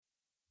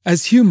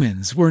As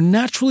humans, we're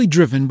naturally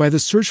driven by the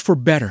search for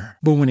better.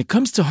 But when it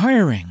comes to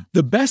hiring,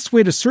 the best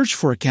way to search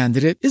for a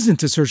candidate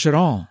isn't to search at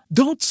all.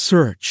 Don't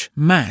search,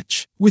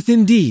 match with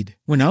Indeed.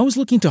 When I was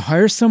looking to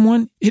hire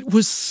someone, it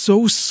was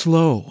so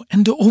slow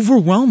and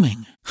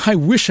overwhelming. I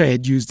wish I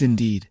had used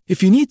Indeed.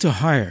 If you need to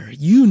hire,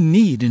 you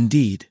need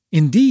Indeed.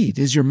 Indeed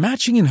is your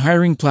matching and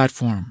hiring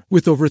platform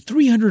with over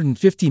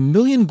 350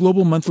 million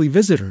global monthly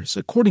visitors,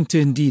 according to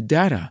Indeed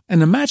data,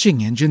 and a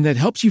matching engine that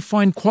helps you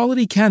find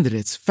quality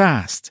candidates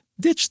fast.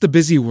 Ditch the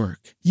busy work.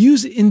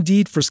 Use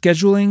Indeed for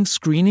scheduling,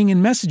 screening,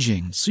 and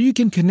messaging so you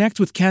can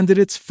connect with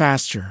candidates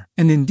faster.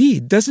 And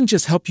Indeed doesn't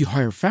just help you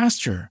hire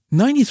faster.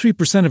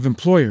 93% of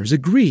employers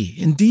agree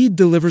Indeed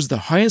delivers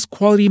the highest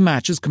quality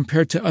matches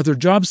compared to other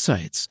job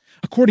sites,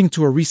 according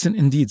to a recent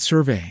Indeed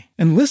survey.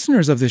 And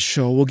listeners of this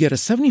show will get a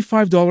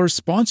 $75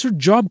 sponsored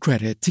job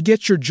credit to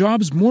get your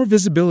jobs more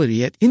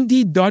visibility at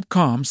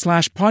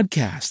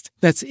Indeed.com/podcast.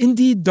 That's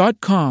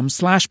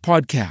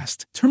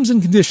Indeed.com/podcast. Terms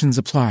and conditions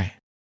apply.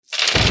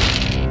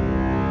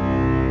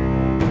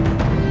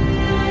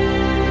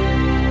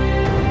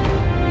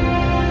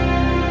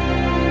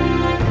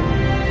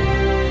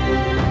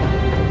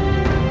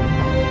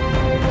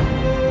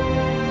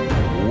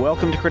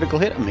 Welcome to Critical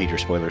Hit, a Major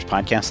Spoilers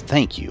podcast.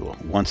 Thank you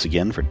once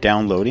again for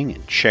downloading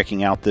and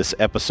checking out this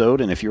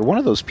episode. And if you're one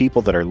of those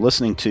people that are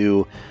listening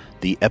to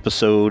the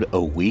episode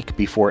a week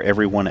before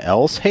everyone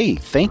else, hey,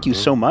 thank you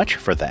so much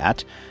for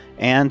that.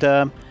 And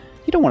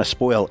you don't want to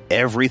spoil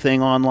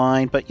everything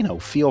online, but,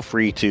 feel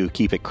free to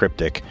keep it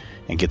cryptic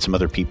and get some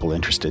other people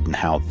interested in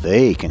how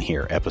they can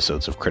hear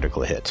episodes of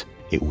Critical Hit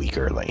a week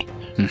early.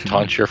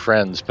 Taunt your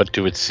friends, but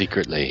do it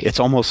secretly. It's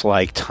almost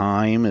like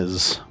time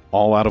is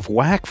all out of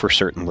whack for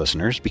certain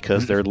listeners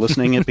because they're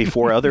listening it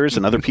before others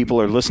and other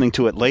people are listening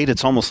to it late.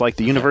 It's almost like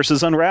the universe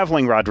is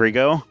unraveling,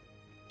 Rodrigo.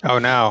 Oh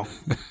no.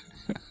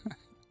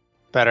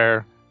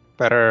 better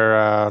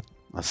throw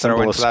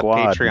into that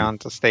Patreon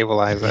to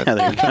stabilize it. Yeah,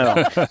 there you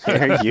go.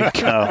 There you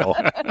go.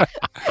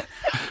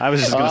 I was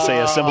just going to say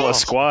assemble a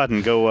squad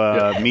and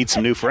go meet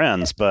some new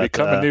friends, but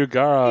become a new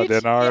god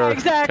in our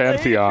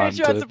pantheon.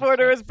 Patreon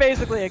supporter is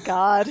basically a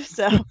god.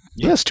 So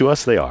yes, to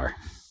us they are.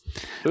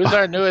 Who's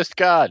our newest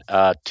god?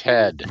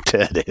 Ted.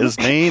 Ted. His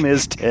name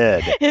is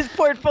Ted. His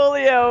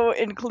portfolio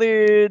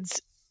includes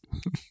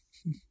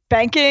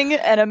banking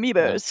and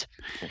amiibos.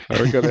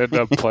 Are we going to end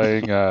up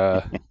playing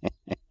the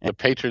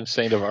patron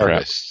saint of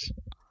artists?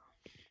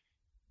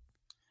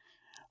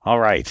 All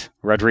right,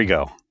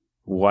 Rodrigo.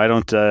 Why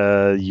don't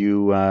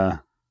you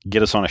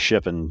get us on a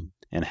ship and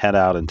head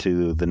out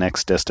into the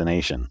next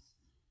destination?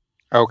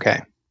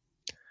 Okay.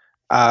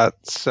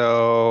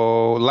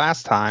 So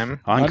last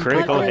time on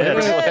Critical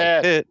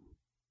Hit.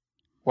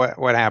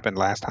 What happened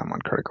last time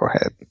on Critical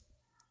Hit?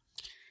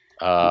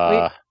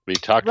 We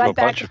talked to a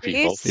bunch of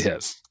people.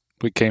 Yes,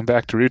 we came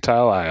back to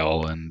Rutile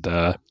Isle and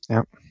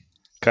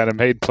kind of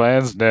made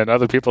plans. And then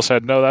other people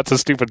said, "No, that's a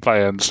stupid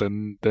plans,"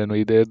 and then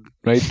we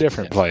made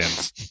different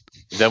plans.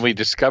 Then we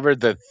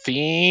discovered that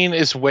Theme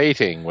is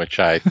Waiting, which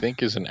I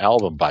think is an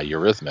album by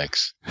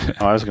Eurythmics.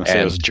 Oh, I was going to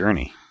say it was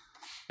Journey.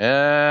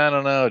 I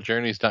don't know.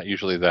 Journey's not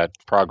usually that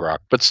prog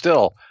rock. But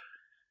still,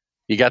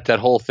 you got that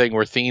whole thing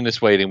where Theme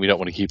is waiting. We don't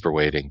want to keep her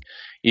waiting,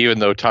 even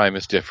though time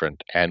is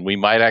different. And we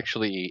might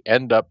actually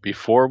end up,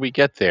 before we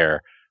get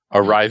there,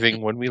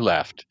 arriving when we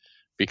left,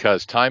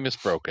 because time is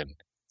broken.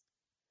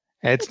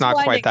 It's not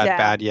quite that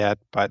bad yet,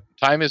 but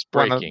time is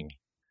breaking.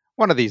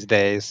 One of these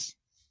days.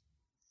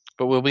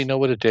 But will we know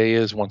what a day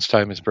is once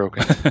time is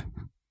broken?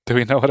 Do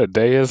we know what a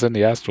day is in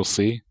the Astral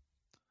Sea?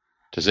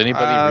 Does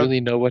anybody really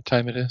know what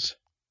time it is?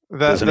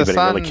 The sun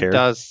really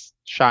does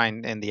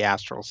shine in the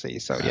Astral Sea,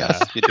 so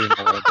yes, you do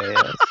know what a day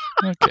is.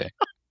 Okay.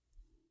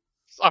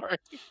 Sorry.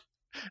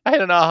 I had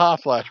an aha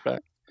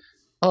flashback.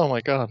 Oh my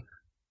god.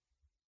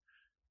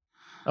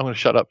 I'm going to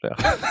shut up now.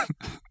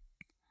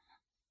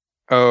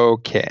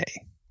 Okay.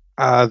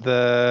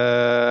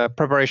 The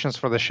preparations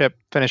for the ship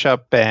finish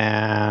up,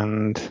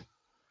 and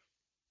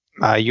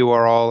you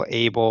are all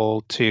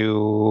able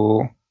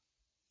to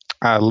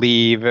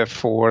leave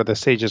for the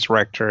Sage's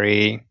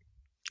Rectory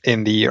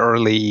in the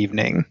early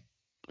evening.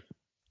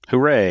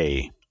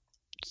 Hooray!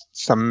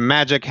 Some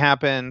magic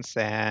happens,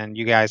 and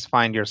you guys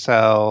find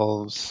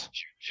yourselves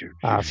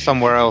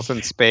somewhere else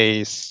in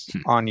space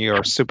on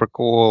your super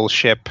cool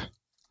ship.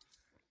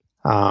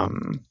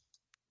 And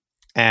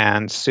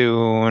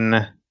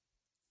soon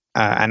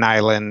an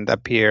island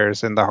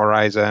appears in the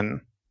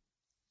horizon,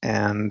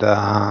 and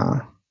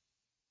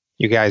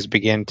you guys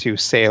begin to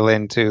sail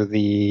into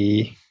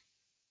the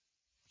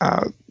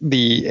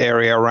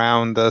area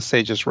around the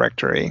Sage's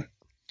Rectory.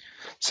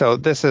 So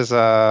this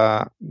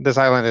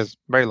island is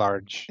very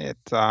large. It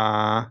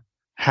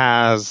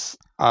has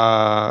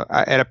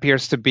it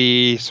appears to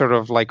be sort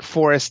of like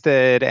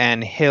forested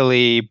and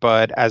hilly,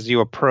 but as you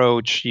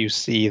approach, you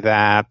see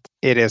that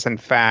it is in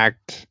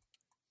fact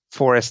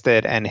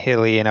forested and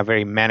hilly in a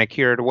very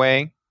manicured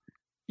way.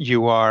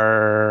 You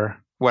are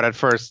what at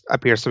first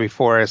appears to be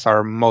forests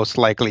are most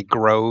likely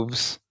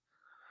groves.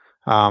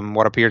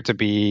 What appear to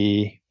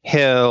be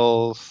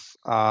hills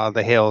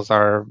The hills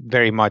are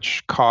very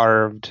much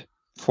carved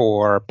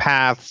for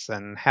paths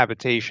and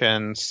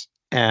habitations,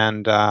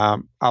 and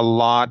a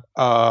lot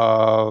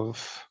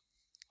of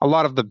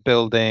the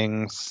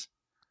buildings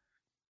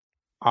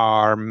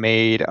are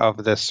made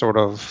of this sort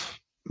of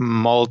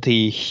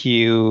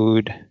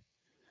multi-hued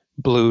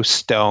blue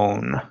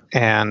stone,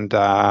 and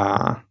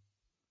at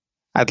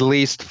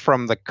least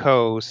from the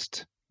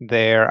coast,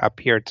 there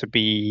appear to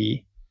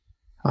be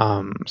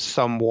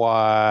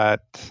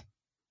somewhat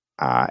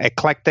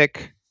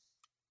eclectic.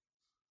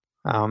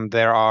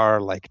 There are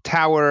like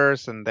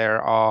towers, and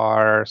there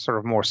are sort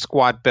of more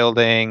squat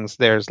buildings.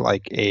 There's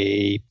like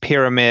a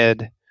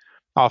pyramid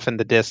off in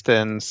the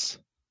distance,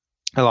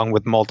 along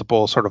with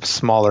multiple sort of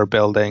smaller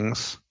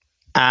buildings.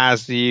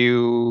 As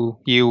you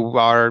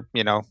are,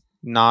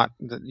 not,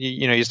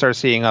 you start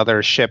seeing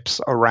other ships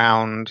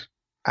around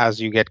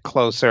as you get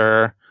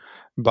closer,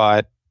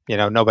 but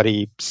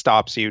nobody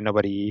stops you,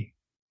 nobody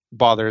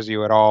bothers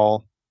you at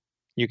all.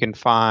 You can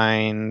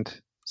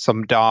find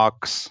some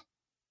docks,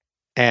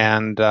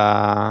 and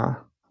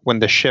when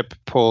the ship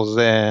pulls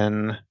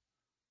in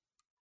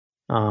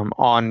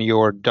on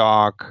your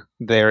dock,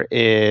 there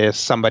is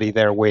somebody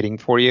there waiting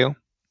for you.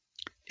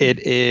 It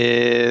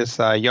is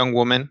a young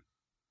woman.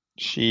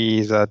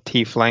 She's a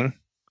tiefling.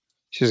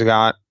 She's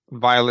got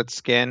violet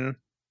skin,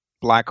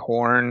 black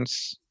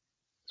horns.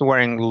 She's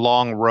wearing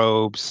long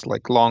robes,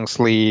 like long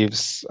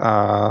sleeves,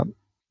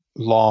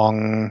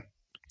 long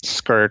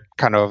skirt,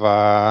 kind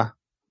of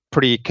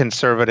pretty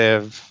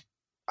conservative,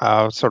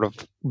 sort of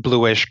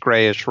bluish,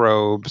 grayish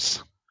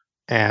robes.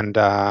 And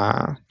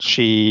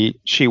she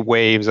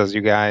waves as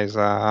you guys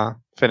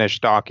finish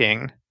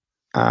docking.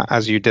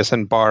 As you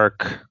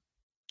disembark,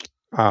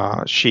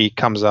 she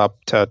comes up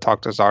to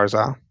talk to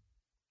Zarza.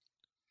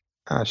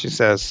 She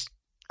says,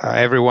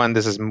 "Everyone,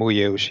 this is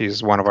Muyu.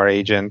 She's one of our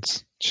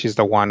agents. She's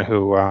the one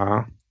who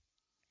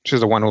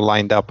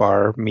lined up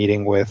our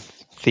meeting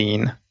with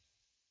Thien."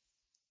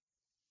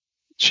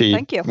 She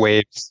Thank you.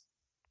 waves.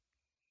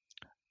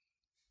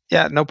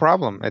 Yeah, no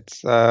problem.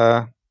 It's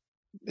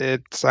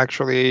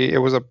actually, it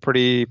was a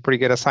pretty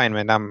good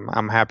assignment.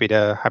 I'm happy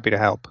to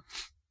help.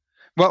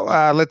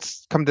 Well,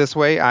 let's come this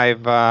way.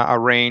 I've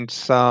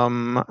arranged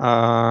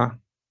a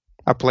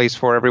place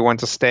for everyone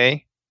to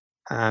stay.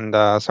 And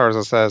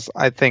Zarza says,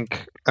 "I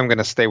think I'm going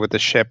to stay with the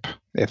ship.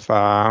 If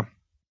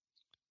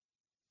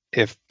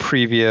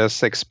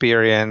previous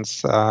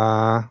experience,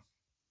 or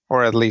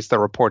at least the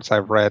reports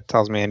I've read,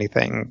 tells me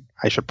anything,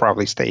 I should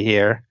probably stay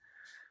here."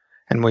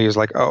 And Muyu's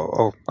like,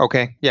 oh,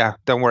 okay, yeah,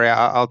 don't worry,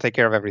 I'll take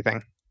care of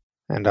everything.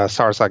 And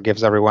Zarza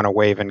gives everyone a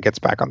wave and gets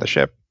back on the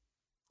ship.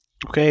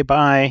 Okay,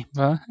 bye.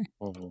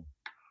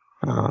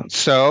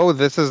 So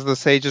this is the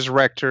Sage's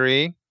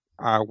Rectory.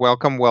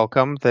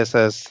 Welcome. This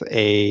is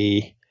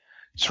a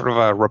sort of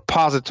a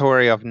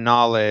repository of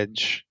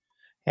knowledge,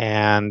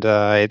 and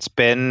it's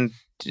been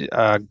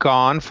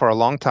gone for a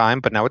long time,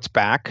 but now it's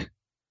back,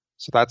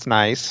 so that's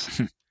nice.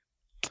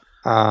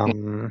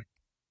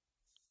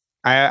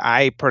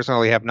 I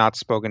personally have not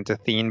spoken to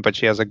Thien, but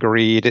she has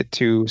agreed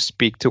to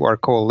speak to our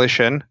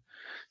coalition,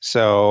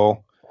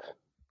 so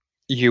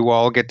you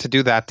all get to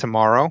do that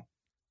tomorrow.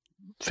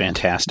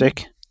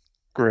 Fantastic.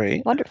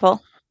 Great.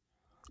 Wonderful.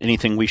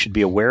 Anything we should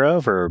be aware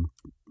of or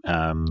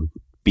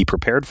be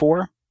prepared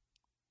for?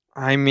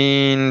 I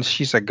mean,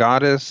 she's a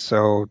goddess,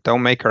 so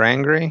don't make her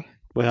angry.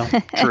 Well,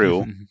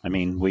 true. I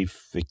mean, we've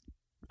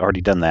already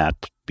done that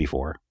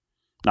before.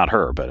 Not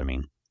her, but I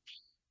mean.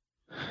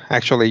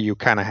 Actually, you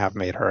kind of have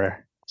made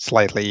her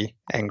slightly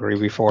angry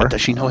before. But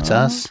does she know it's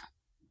us?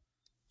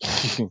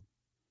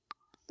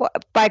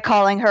 What, by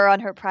calling her on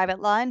her private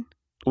line?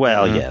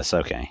 Well, yes,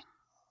 okay.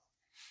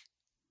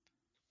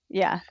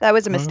 Yeah, that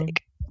was a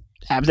mistake.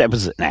 That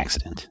was an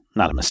accident,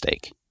 not a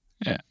mistake.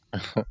 Yeah.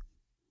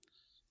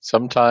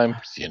 Sometimes,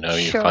 you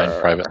Sure. find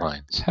private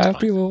lines. It's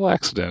Happy fine. little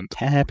accident.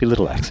 Happy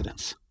little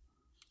accidents.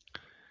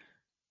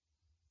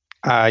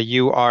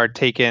 You are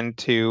taken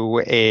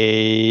to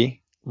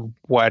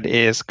what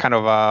is kind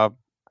of a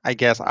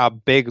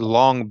big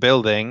long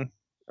building.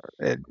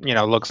 It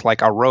looks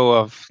like a row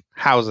of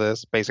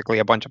houses, basically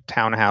a bunch of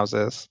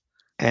townhouses.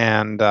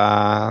 And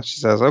she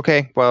says,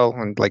 "Okay, well,"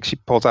 and like she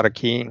pulls out a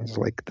key. It's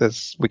like,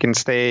 "This, we can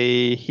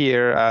stay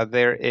here.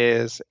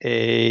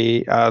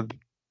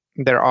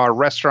 There are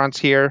restaurants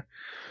here,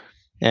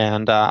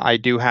 and I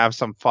do have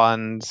some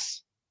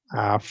funds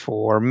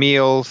for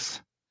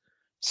meals.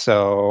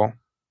 So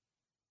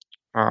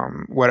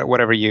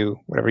whatever you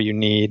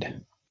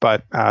need.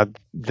 But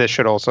this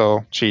should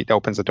also," she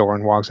opens the door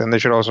and walks in,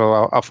 "this should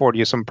also afford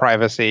you some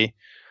privacy."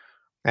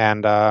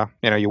 And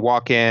you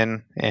walk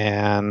in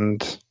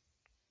and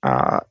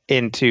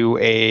into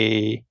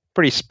a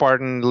pretty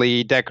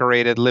Spartanly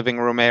decorated living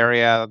room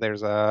area.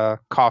 There's a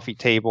coffee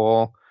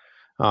table.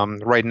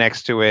 Right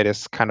next to it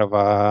is kind of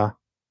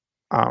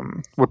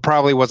what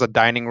probably was a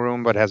dining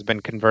room, but has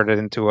been converted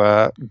into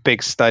a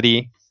big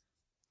study.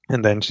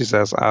 And then she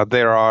says,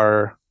 "There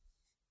are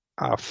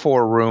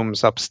 4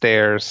 rooms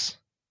upstairs.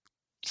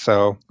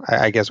 So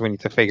I guess we need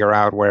to figure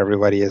out where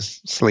everybody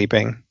is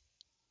sleeping."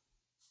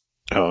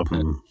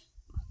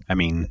 I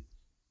mean,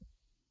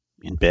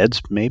 in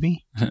beds,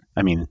 maybe?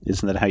 I mean,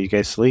 isn't that how you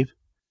guys sleep?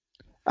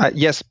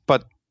 Yes,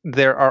 but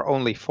there are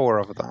only 4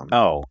 of them.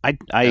 Oh, I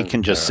And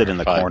can just there sit in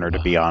the are 5 corner, of to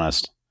be them.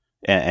 honest,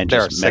 and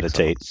There are just 6 of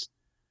meditate. us.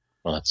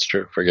 Well, that's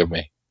true. Forgive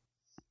me.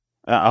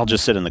 I'll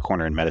just sit in the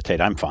corner and meditate.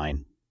 I'm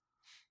fine.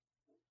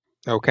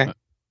 Okay,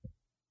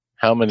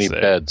 How many Sick.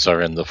 beds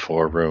are in the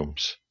 4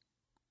 rooms?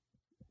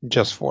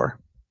 just 4.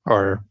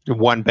 Or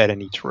 1 bed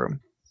in each room.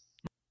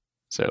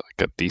 Is there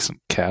like a decent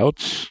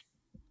couch?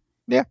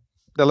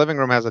 The living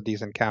room has a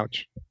decent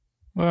couch.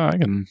 Well, I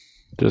can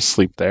just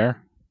sleep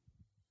there.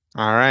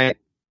 All right.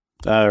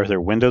 Are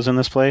there windows in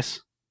this place?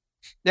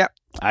 Yep.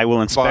 I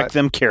will inspect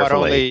them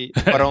carefully.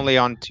 But only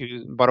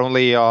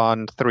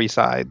on 3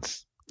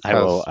 sides. I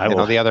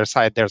will. The other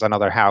side, there's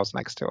another house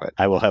next to it.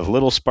 I will have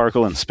Little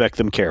Sparkle inspect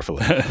them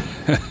carefully.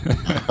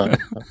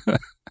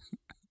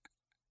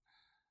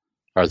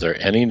 Are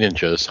there any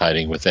ninjas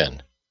hiding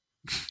within?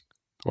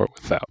 Or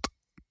without.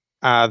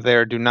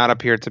 There do not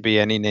appear to be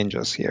any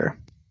ninjas here.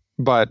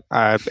 But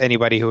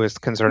anybody who is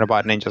concerned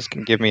about ninjas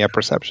can give me a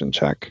perception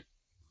check.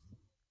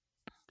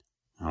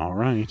 All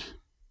right.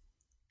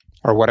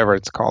 Or whatever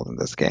it's called in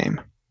this game.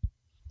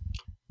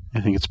 I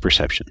think it's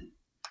perception.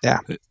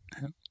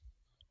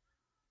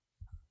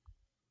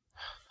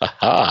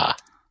 Aha!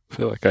 I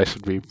feel like I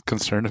should be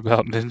concerned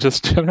about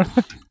ninjas generally.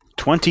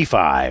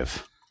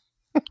 25.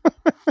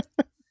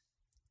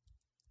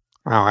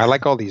 Wow, I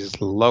like all these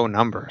low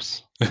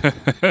numbers.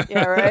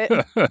 Yeah,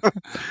 right?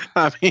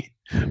 I mean,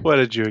 what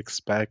did you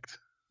expect?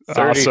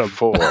 Awesome.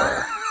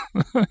 34.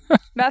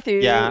 Matthew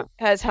Yeah.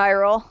 has high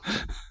roll.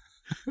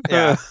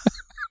 Yeah.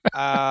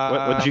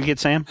 What did you get,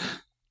 Sam?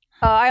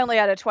 I only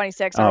had a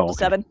 26. I rolled a okay.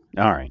 7.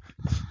 All right.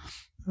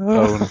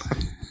 Oh,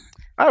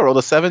 I rolled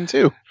a 7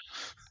 too.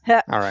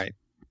 All right.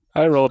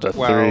 I rolled a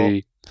Well,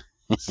 3.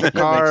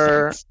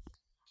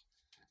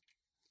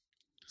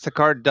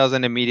 Sakar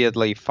doesn't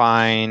immediately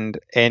find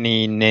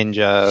any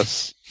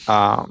ninjas,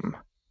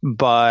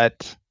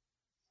 but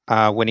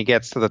when he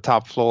gets to the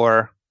top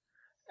floor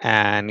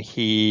and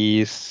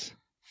he's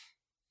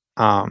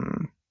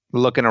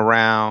looking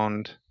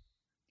around,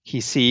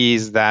 he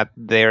sees that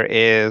there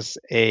is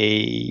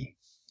a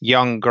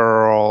young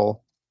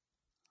girl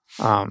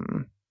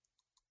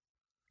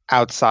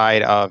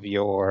outside of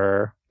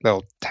your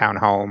little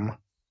townhome,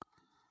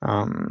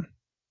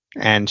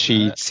 and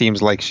she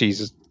seems like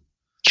she's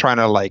trying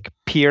to like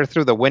peer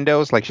through the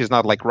windows. Like she's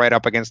not like right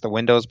up against the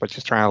windows, but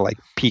she's trying to like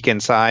peek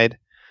inside.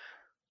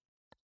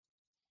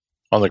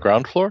 On the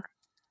ground floor?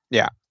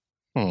 Yeah.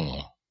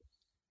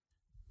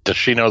 Does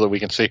she know that we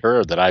can see her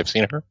or that I've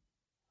seen her?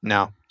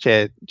 No,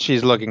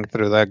 she's looking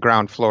through the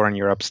ground floor and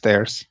you're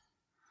upstairs.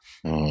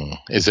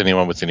 Is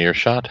anyone within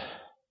earshot?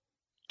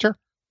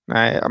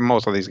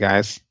 Most of these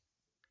guys.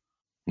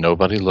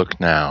 Nobody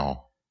look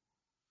now,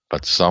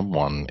 but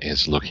someone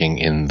is looking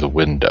in the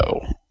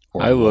window.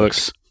 I look.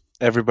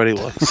 Everybody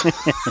looks.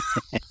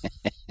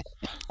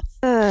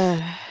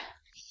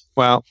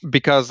 Well,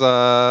 because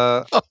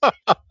of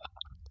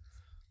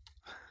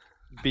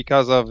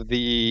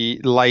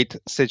the light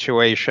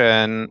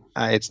situation,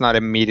 it's not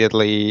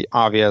immediately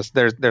obvious.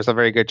 There's a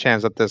very good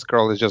chance that this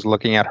girl is just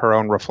looking at her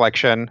own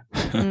reflection.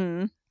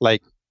 Mm.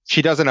 Like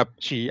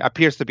she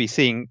appears to be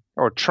seeing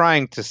or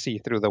trying to see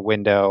through the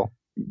window,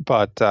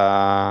 but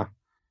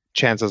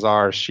chances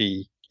are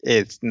she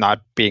is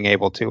not being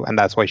able to, and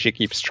that's why she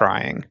keeps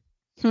trying.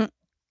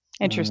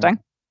 Interesting.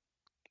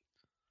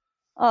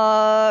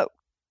 I'll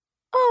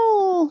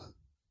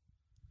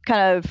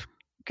kind of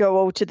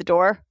go to the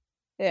door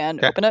and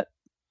Okay. open it.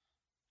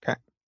 Okay.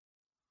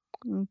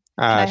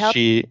 I help?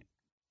 She.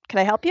 Can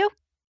I help you?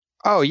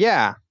 Oh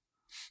yeah.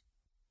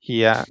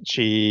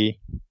 She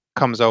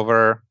comes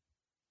over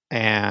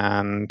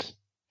and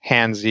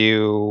hands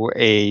you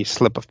a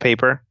slip of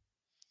paper.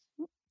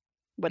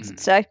 What's it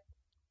say?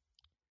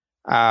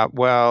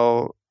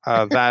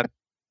 That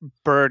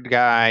bird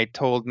guy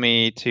told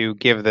me to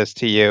give this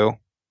to you.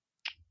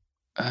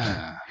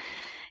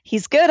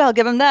 He's good. I'll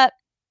give him that.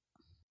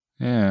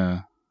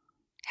 Yeah.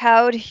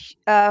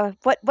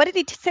 What did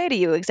he say to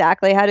you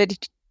exactly? How did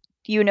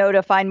you know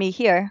to find me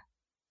here?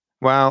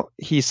 Well,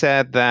 he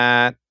said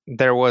that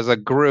there was a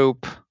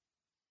group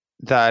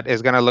that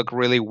is going to look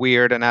really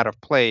weird and out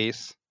of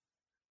place.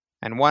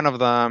 And one of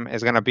them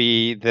is going to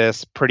be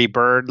this pretty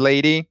bird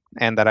lady,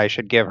 and that I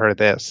should give her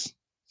this.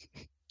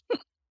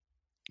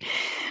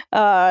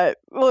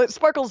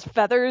 Sparkle's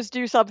feathers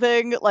do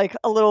something like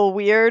a little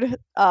weird.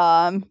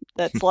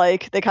 That's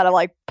like they kind of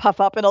like puff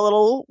up in a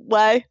little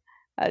way.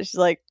 She's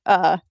like,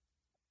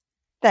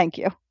 thank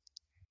you.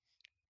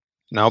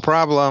 No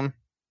problem.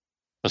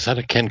 Was that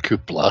a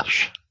Kenku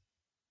blush?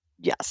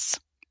 Yes.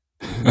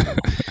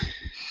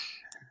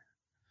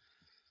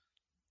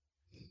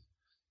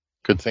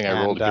 Good thing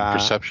I rolled a And, good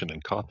perception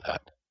and caught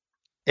that.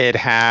 It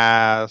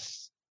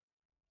has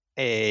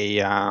a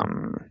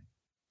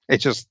it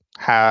just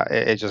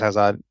has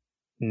a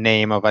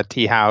name of a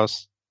tea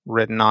house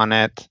written on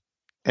it.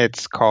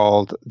 It's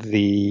called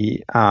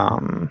the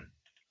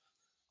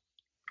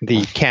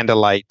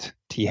Candlelight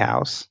Tea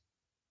House.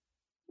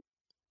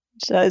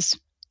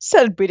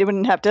 Said we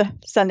wouldn't have to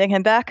sending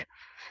him back.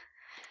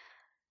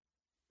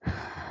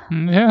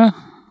 Yeah,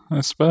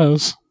 I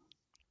suppose.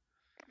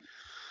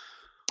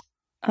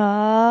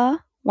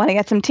 Want to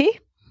get some tea?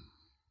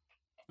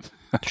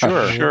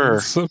 Sure. I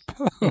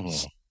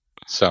suppose.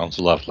 Sounds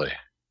lovely.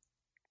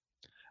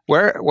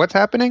 What's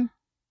happening?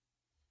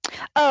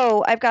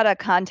 Oh, I've got a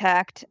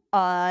contact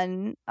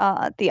on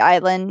the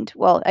island.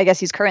 Well, I guess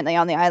he's currently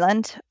on the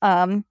island.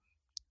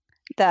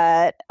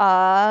 That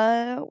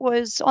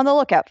was on the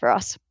lookout for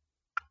us.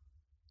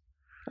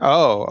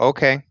 Oh,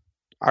 okay.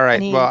 All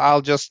right. And Well,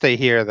 I'll just stay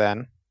here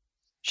then.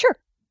 Sure.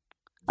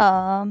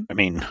 I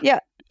mean, Yeah.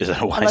 Is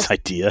that a wise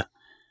idea?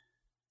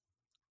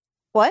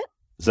 What?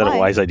 Is that Why? a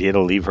wise idea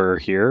to leave her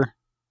here?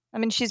 I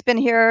mean, she's been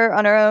here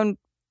on her own.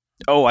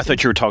 Oh, I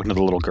thought you were talking to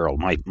the little girl.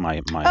 My. Oh no,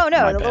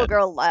 my the little bad.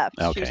 girl left.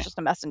 She was Okay. just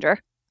a messenger.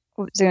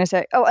 What was I going to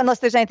say? Oh, unless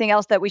there's anything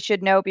else that we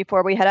should know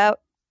before we head out.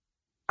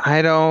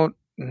 I don't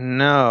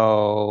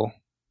know.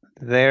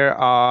 There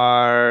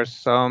are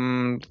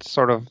some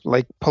sort of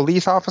like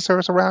police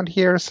officers around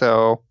here,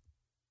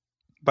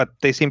 but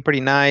they seem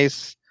pretty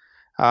nice.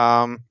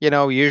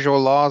 Usual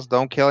laws: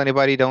 don't kill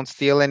anybody, don't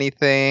steal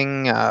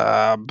anything.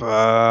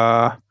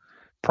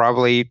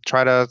 Probably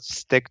try to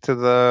stick to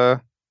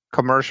the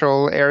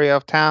commercial area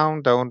of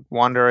town. Don't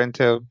wander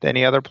into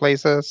any other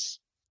places.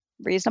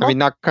 Reasonable. I mean,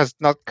 not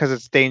because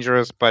it's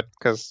dangerous, but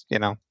because you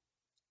don't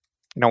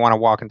want to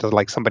walk into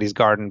like somebody's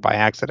garden by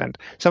accident.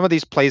 Some of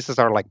these places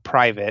are like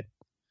private,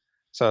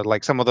 so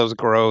like some of those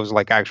groves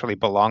like actually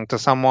belong to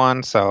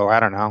someone. So I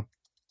don't know.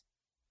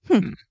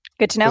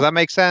 Good to know. Does that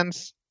make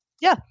sense?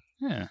 Yeah.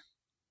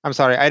 I'm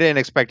sorry, I didn't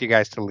expect you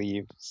guys to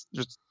leave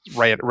just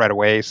right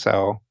away.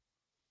 So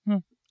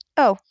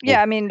Oh,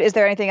 yeah. I mean, is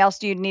there anything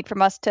else you need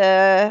from us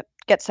to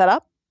get set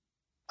up?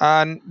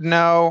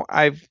 no,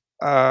 I've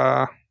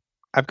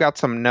got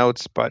some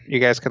notes, but you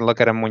guys can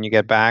look at them when you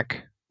get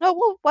back. Oh,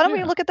 well, why don't we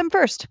Yeah. look at them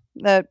first?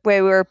 That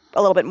way we're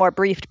a little bit more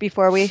briefed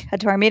before we head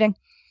to our meeting.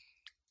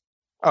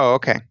 Oh,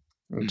 okay.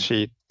 And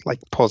she like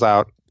pulls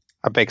out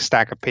a big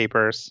stack of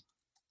papers,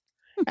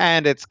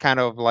 and it's kind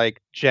of like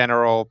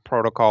general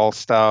protocol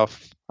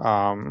stuff,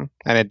 and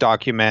it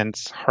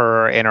documents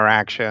her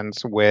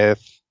interactions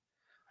with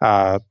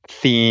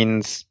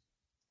Thiene's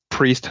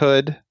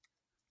priesthood,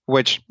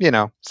 which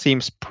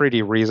seems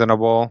pretty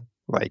reasonable.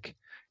 Like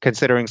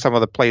considering some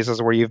of the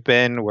places where you've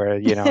been, where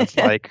it's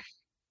like,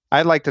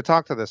 I'd like to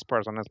talk to this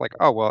person. It's like,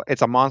 oh well,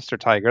 it's a monster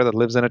tiger that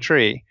lives in a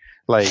tree.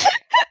 Like.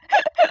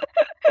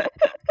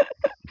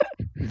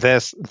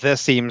 This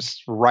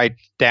seems right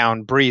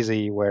down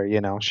breezy where,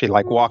 she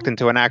like walked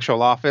into an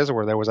actual office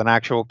where there was an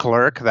actual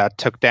clerk that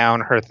took down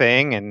her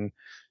thing and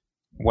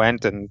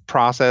went and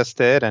processed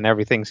it, and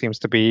everything seems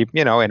to be,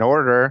 in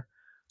order.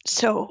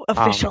 So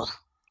official.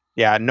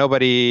 Yeah,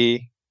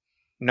 nobody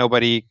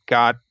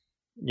got,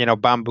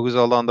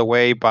 bamboozled on the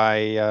way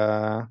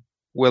by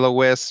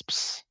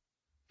will-o-wisps.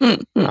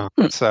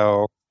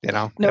 So, it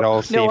all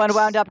No seems one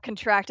wound up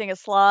contracting a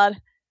slod.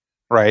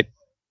 right.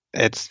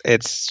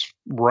 It's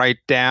right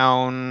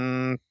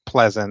down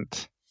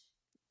pleasant,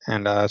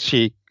 and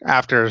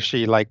after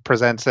she like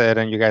presents it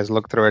and you guys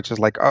look through it, she's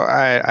like, oh,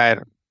 I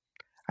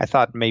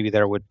thought maybe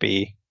there would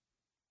be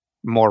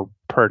more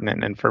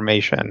pertinent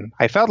information.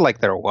 I felt like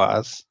there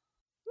was.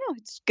 No,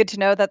 it's good to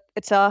know that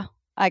it's a,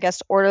 I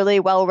guess, orderly,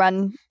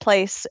 well-run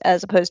place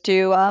as opposed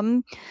to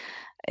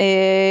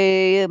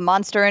a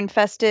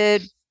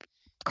monster-infested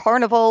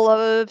carnival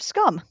of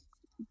scum.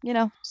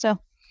 So.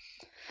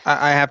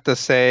 I have to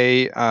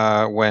say,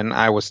 when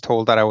I was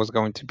told that I was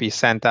going to be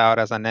sent out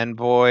as an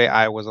envoy,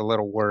 I was a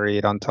little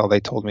worried until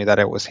they told me that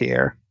it was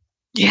here.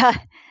 Yeah,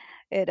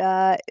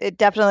 it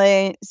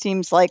definitely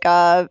seems like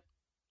a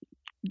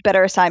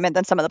better assignment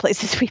than some of the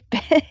places we've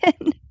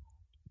been.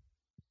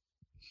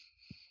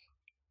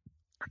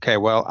 Okay,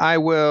 well, I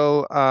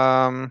will.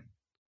 I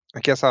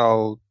guess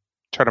I'll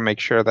try to make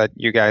sure that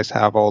you guys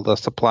have all the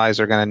supplies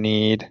you're going to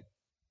need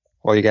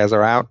while you guys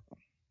are out.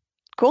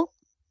 Cool.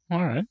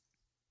 All right.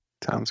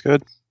 Sounds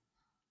good.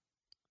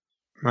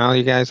 Well,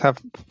 you guys have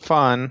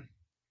fun.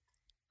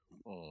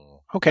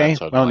 Okay.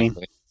 That's Well, I mean,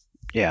 unlikely.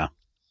 yeah.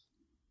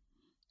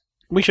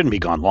 We shouldn't be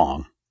gone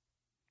long.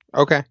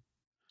 Okay.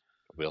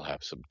 We'll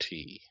have some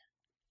tea.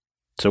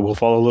 So we'll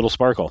follow Little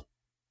Sparkle.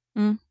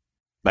 Mm.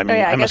 I mean,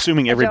 yeah, I I'm guess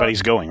assuming I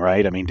everybody's going,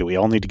 right? I mean, do we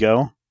all need to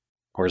go?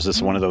 Or is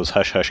this one of those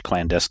hush-hush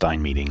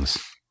clandestine meetings?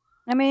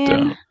 I mean,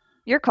 Don't.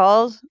 your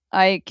calls.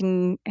 I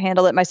can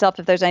handle it myself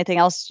if there's anything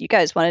else you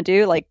guys want to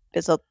do, like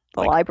visit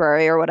the Like-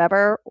 library or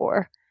whatever,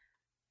 or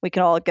we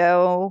can all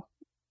go.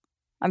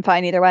 I'm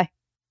fine either way.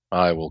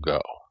 I will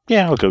go.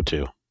 Yeah, I'll go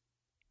too.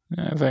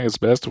 I think it's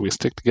best if we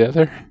stick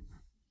together.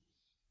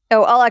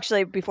 Oh, I'll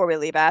actually, before we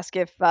leave, ask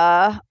if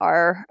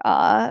our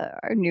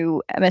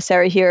new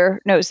emissary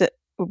here knows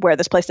where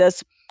this place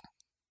is.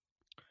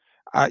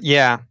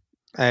 Yeah,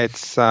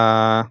 it's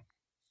back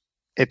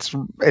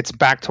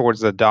towards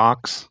the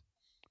docks.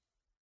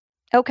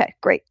 Okay,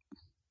 great.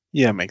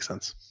 Yeah, makes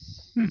sense.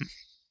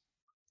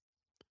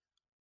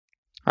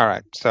 All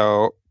right,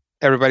 so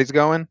everybody's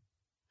going.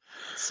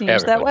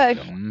 Seems that way.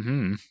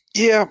 Mm-hmm.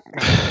 Yeah.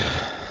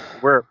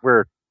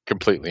 We're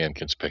completely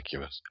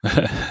inconspicuous.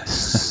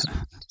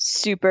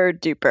 Super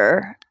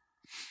duper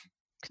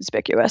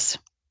conspicuous.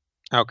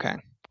 Okay.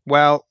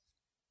 Well,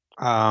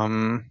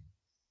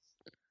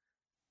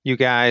 you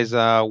guys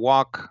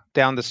walk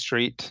down the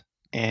street,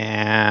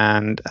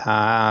 and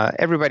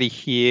everybody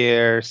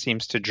here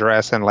seems to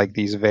dress in like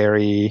these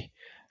very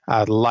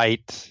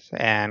light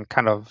and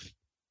kind of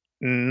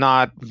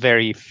not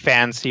very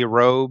fancy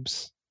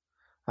robes.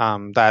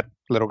 That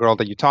little girl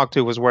that you talked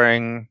to was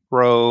wearing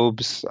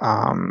robes.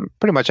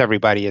 Pretty much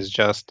everybody is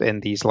just in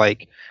these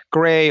like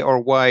gray or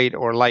white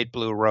or light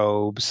blue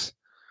robes,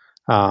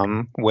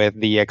 with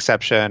the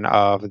exception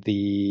of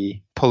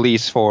the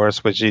police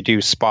force, which you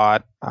do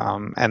spot,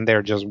 and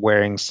they're just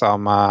wearing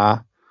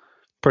some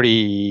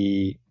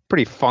pretty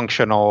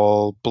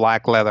functional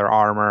black leather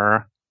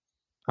armor,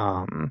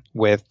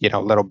 with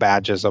little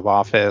badges of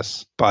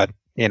office. But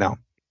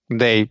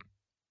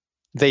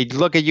they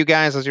look at you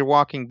guys as you're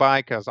walking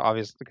by, because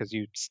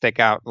you stick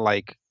out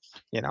like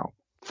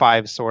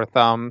 5 sore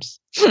thumbs.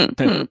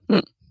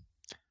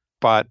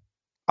 But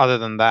other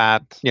than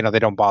that, they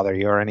don't bother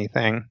you or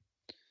anything.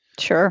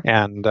 Sure.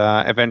 And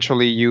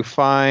eventually you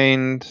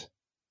find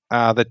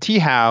the tea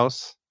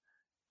house,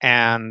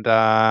 and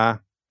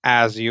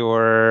as you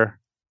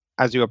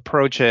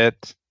approach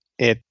it,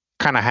 it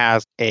kind of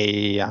has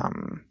a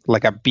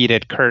like a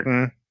beaded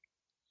curtain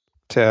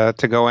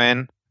to go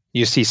in.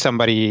 You see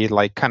somebody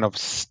like kind of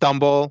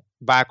stumble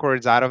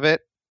backwards out of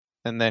it,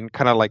 and then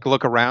kind of like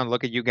look around,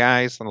 look at you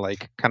guys, and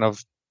like kind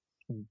of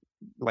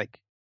like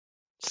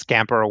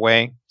scamper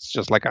away. It's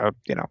just like a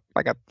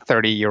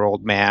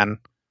 30-year-old man.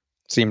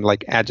 Seemed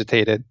like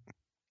agitated.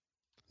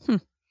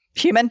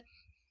 Human?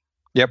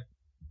 Yep.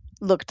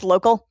 Looked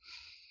local?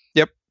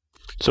 Yep.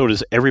 So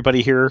does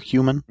everybody here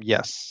human?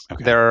 Yes.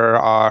 Okay. There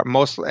are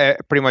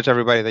pretty much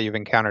everybody that you've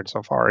encountered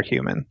so far are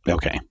human.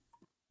 Okay.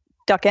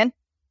 Duck in?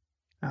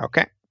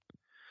 Okay.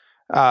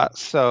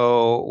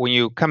 So when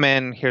you come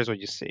in, here's what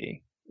you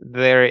see.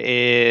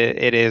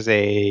 It is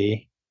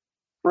a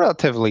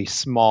relatively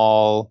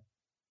small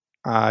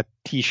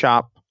tea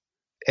shop.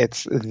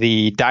 It's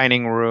the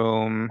dining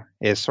room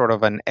is sort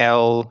of an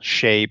L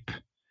shape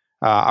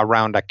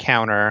around a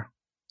counter.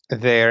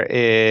 There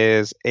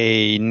is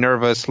a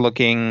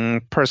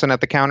nervous-looking person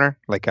at the counter,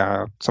 like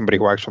somebody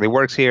who actually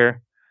works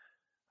here.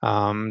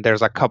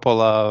 There's a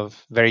couple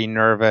of very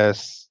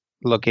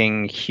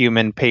nervous-looking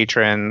human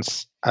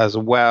patrons as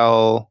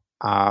well.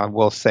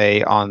 We'll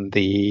say on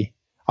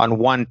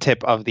one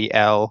tip of the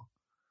L,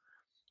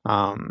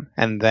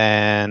 and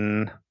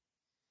then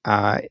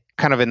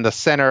kind of in the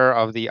center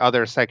of the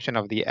other section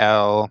of the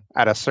L,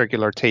 at a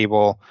circular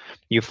table,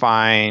 you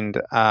find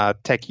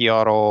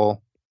Tekioro,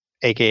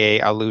 aka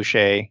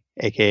Aluche,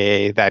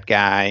 aka that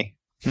guy.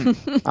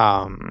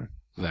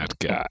 That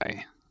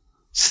guy.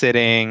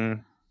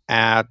 Sitting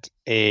at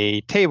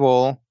a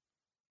table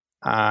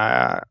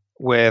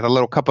with a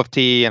little cup of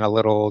tea and a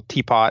little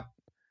teapot,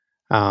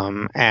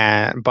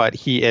 but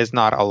he is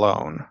not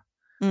alone.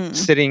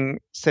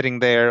 Sitting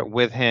there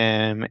with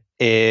him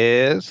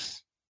is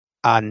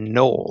a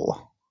gnoll.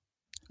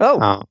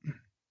 Oh.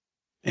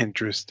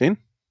 Interesting.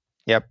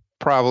 Yep,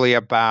 probably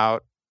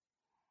about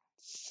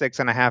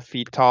 6.5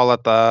 feet tall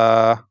at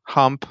the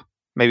hump,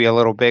 maybe a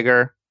little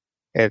bigger.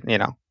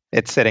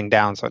 It's sitting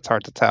down, so it's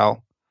hard to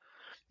tell.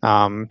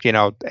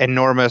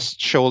 Enormous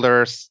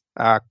shoulders,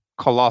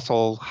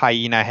 colossal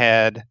hyena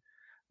head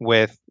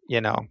with,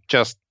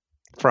 just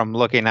from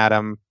looking at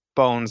him,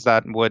 bones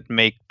that would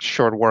make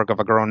short work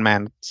of a grown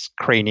man's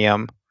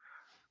cranium.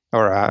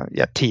 Or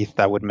teeth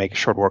that would make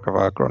short work of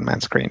a grown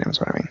man's cranium, is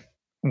what I mean.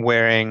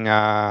 Wearing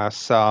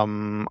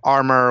some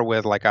armor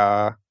with like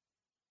a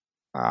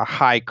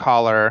high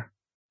collar,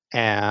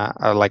 and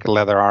like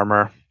leather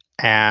armor,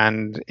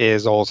 and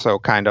is also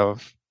kind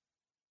of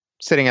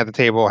sitting at the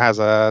table, has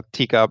a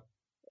teacup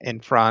in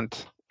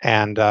front.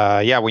 And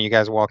when you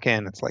guys walk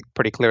in, it's like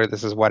pretty clear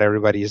this is what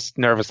everybody's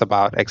nervous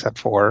about, except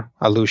for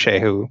Aluche,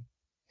 who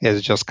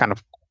is just kind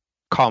of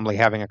calmly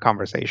having a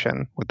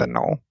conversation with the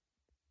gnoll.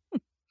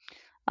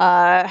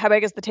 How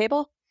big is the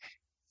table?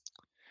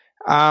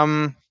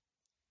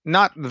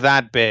 Not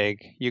that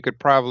big. You could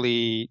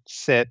probably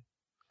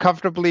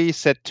comfortably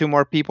sit 2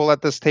 more people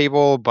at this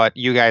table, but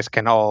you guys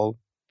can all,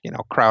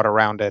 crowd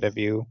around it if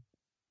you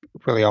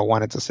really all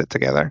wanted to sit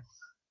together.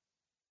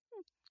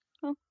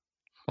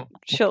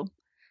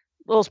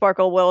 Little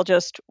Sparkle will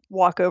just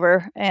walk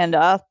over and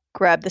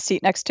grab the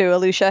seat next to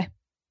Aluche.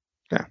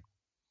 Yeah.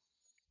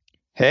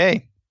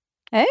 Hey,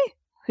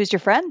 who's your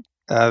friend?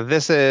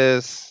 This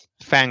is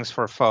Fangs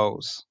for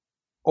Foes,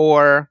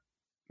 or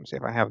let me see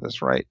if I have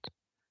this right.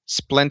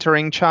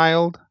 Splintering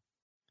Child,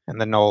 and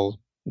the gnoll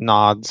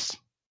nods.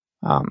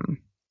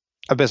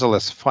 Abyssal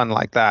is fun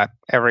like that.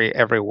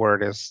 Every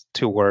word is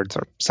 2 words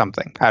or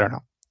something. I don't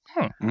know.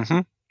 Mm-hmm.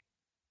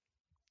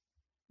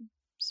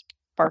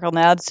 Sparkle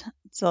nods.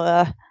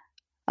 So,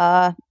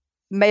 Maya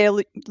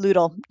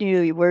Loodle,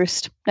 you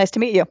worst. Nice to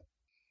meet you.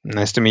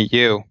 Nice to meet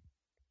you.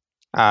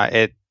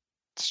 It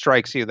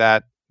strikes you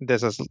that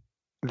this is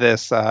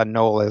this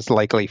Knoll is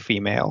likely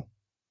female,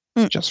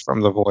 just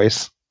from the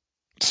voice.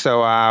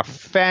 So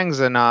Fangs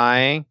and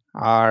I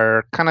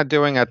are kind of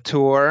doing a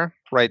tour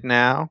right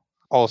now.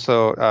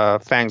 Also,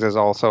 Fangs is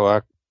also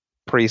a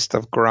priest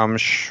of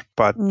Grumsh,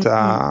 but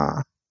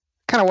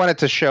kind of wanted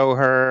to show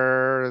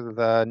her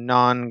the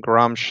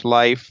non-Grumsh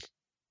life.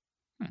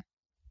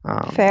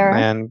 Fair.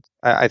 And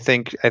I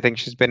think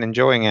she's been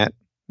enjoying it,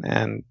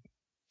 and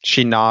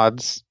she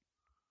nods,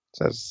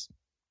 says,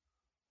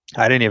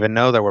 "I didn't even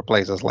know there were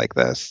places like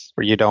this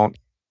where you don't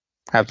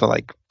have to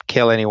like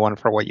kill anyone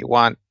for what you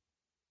want.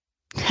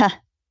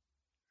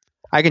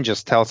 I can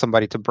just tell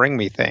somebody to bring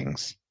me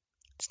things."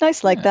 It's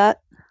nice like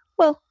that.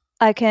 Well,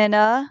 I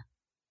can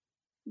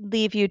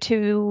leave you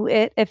to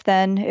it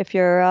if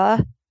you're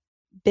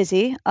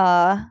busy.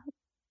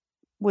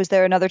 Was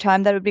there another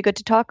time that would be good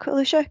to talk,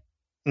 Alicia?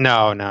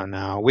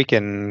 No. We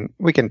can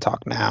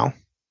talk now.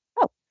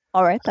 Oh,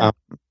 all right then.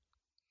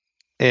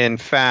 In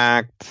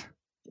fact,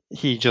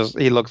 he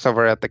looks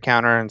over at the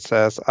counter and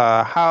says,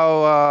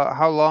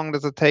 how long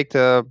does it take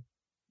to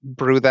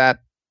brew that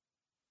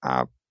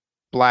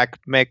black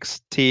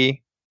mixed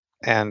tea?"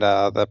 And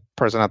the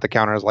person at the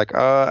counter is like,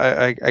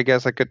 I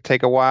guess it could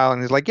take a while.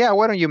 And he's like, "Yeah,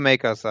 why don't you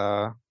make us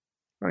a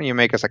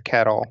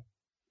kettle?"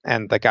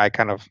 And the guy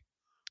kind of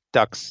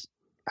ducks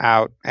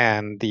out,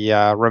 and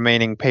the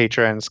remaining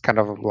patrons kind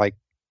of like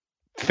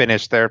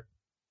finish their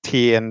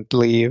tea and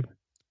leave.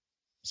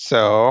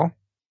 So,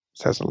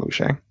 says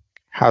Alushe,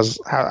 how's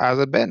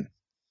it been?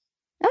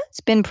 It's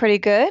been pretty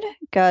good.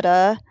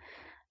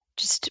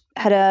 Just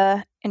had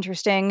a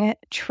interesting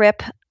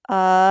trip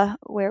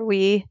where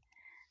we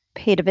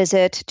paid a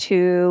visit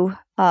to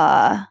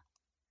the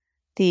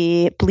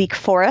Bleak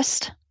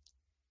Forest.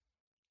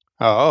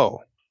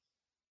 Oh,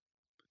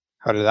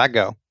 how did that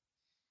go?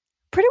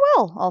 Pretty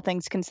well, all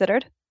things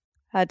considered.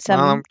 Had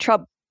some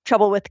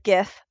trouble with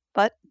Gith,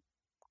 but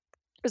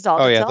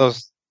resolved itself. Yeah,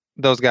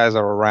 those guys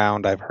are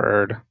around, I've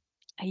heard.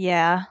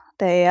 Yeah,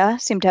 they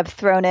seem to have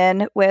thrown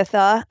in with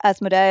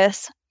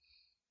Asmodeus.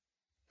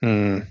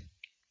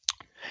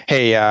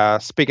 Hey,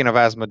 speaking of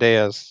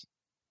Asmodeus,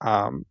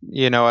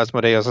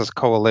 Asmodeus's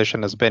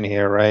coalition has been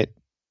here, right?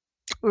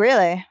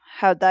 Really?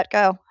 How'd that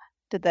go?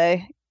 Did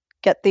they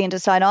get Thien to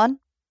sign on?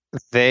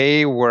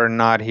 They were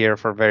not here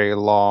for very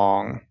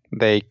long.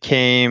 They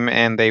came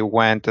and they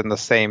went in the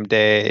same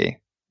day,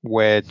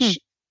 which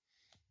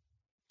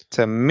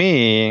to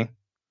me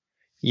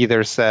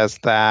either says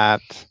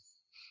that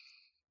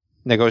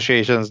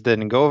negotiations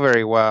didn't go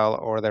very well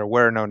or there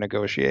were no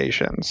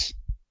negotiations.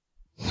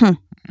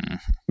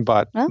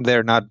 But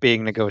there not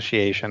being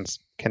negotiations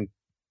can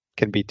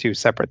be two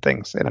separate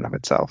things in and of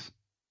itself.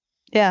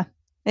 Yeah,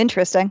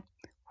 interesting.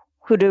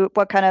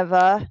 What kind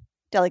of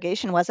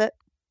delegation was it?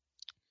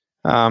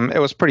 It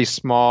was pretty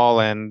small,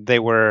 and they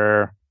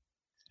were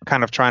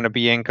kind of trying to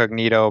be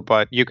incognito,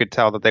 but you could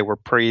tell that they were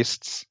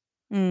priests.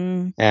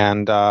 And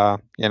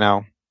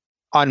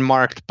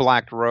unmarked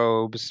black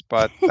robes,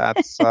 but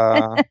that's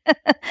loud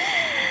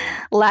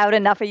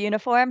enough a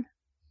uniform.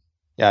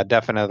 Yeah,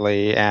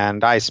 definitely.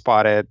 And I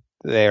spotted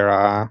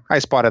their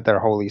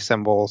holy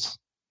symbols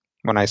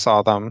when I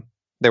saw them.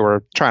 They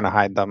were trying to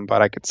hide them,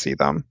 but I could see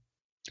them.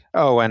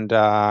 Oh, and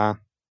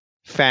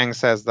Fang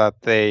says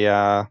that they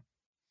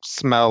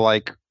smell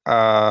like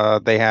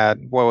they had,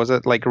 what was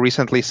it, like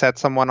recently set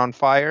someone on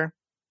fire?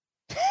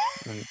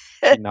 And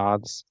he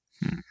nods.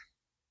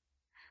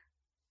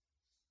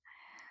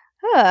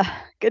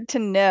 Good to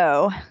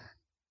know.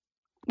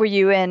 Were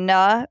you in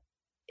the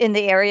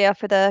area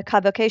for the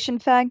convocation,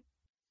 Fang?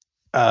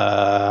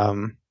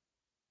 For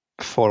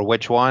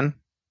which one?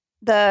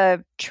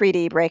 The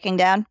treaty breaking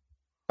down.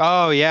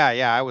 Oh, yeah,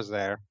 I was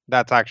there.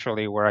 That's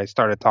actually where I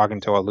started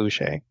talking to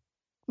Alushe.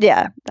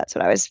 Yeah, that's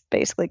what I was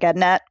basically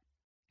getting at.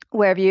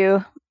 Where have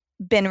you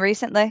been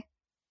recently?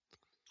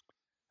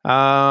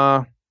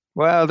 Well,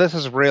 this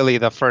is really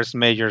the first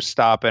major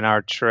stop in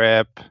our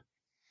trip.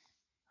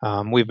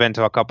 We've been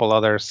to a couple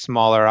other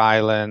smaller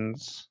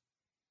islands,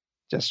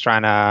 just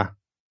trying to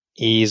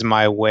ease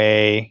my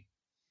way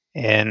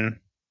in.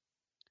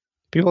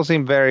 People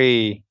seem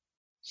very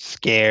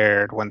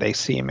scared when they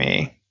see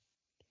me,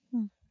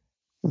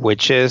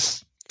 which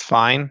is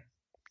fine.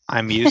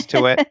 I'm used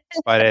to it,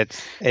 but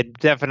it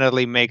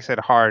definitely makes it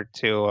hard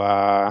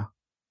to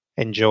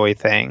enjoy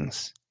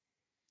things.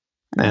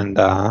 And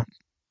I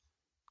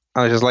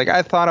was just like,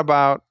 I thought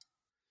about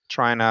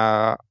trying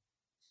to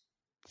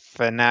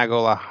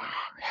finagle a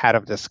hat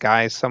of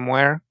disguise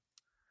somewhere.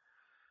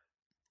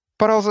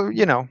 But also,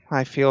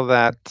 I feel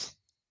that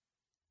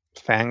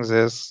Fangs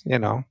is,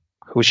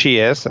 who she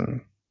is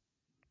and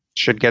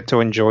should get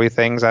to enjoy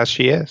things as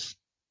she is.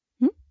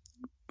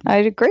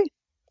 I'd agree.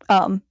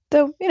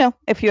 Though,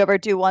 if you ever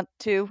do want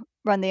to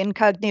run the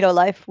incognito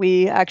life,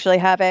 we actually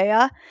have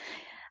a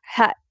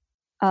hat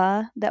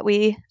that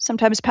we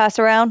sometimes pass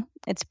around.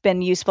 It's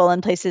been useful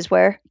in places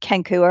where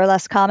Kenku are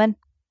less common.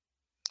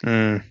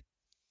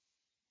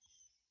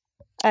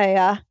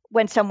 I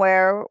went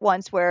somewhere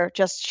once where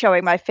just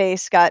showing my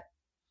face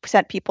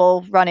sent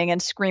people running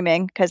and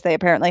screaming because they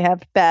apparently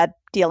have bad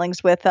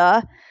dealings with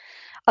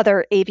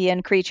other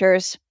avian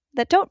creatures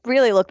that don't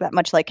really look that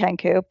much like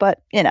Kenku,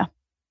 but,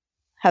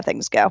 how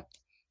things go.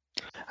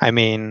 I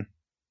mean,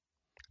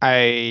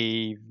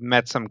 I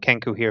met some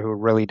Kenku here who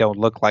really don't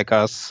look like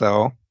us,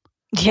 so...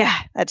 Yeah,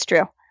 that's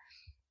true.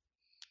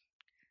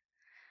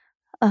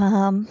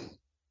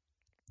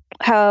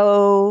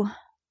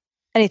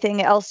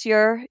 Anything else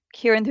you're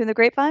hearing through the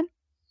grapevine?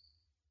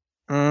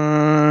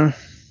 I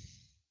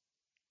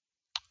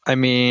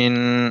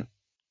mean,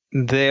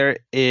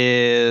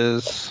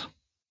 there's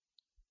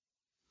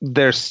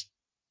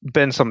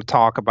been some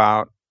talk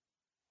about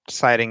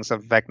sightings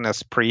of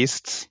Vecna's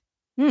priests.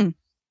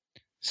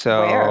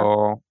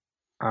 So,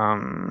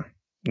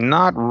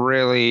 not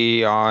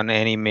really on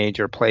any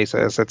major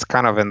places. It's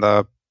kind of in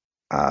the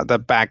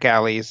back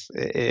alleys,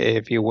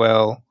 if you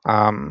will.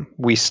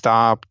 We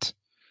stopped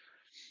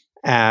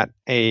at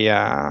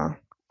a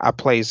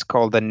place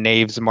called the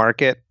Knaves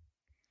Market,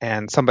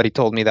 and somebody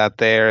told me that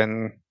there.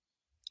 And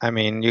I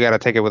mean, you got to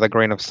take it with a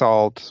grain of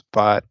salt,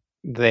 but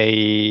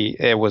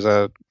it was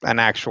an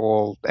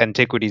actual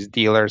antiquities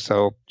dealer,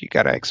 so you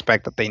got to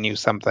expect that they knew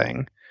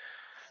something,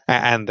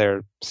 and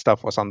their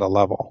stuff was on the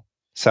level.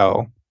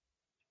 So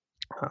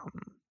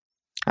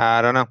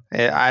I don't know.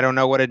 I don't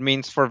know what it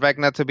means for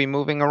Vecna to be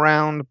moving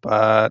around,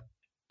 but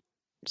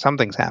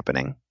something's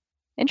happening.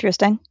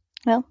 Interesting.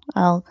 Well,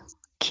 I'll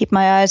keep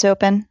my eyes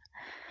open.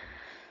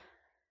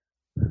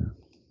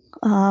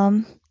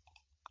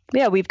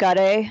 Yeah, we've got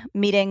a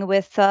meeting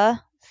with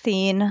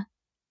Thene, I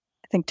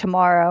think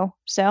tomorrow,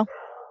 so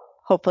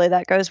hopefully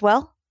that goes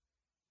well.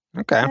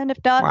 Okay. And if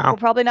not, we'll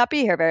probably not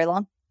be here very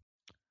long.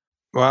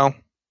 Well,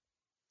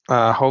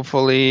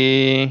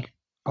 hopefully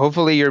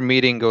your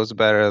meeting goes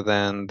better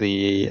than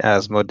the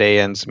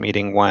Asmodeans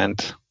meeting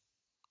went.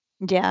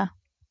 Yeah.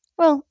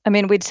 Well, I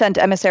mean, we'd sent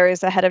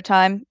emissaries ahead of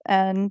time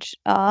and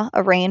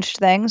arranged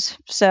things,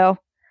 so...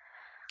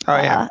 Oh,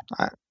 yeah.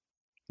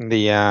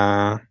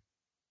 The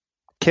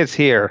kids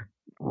here,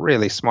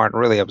 really smart,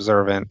 really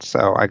observant,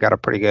 so I got a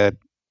pretty good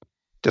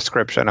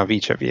description of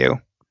each of you.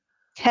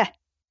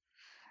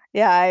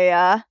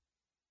 Yeah,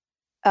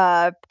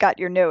 I got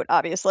your note,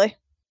 obviously.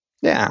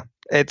 Yeah,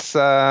 it's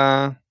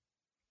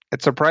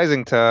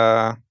surprising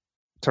to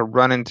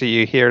run into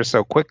you here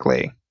so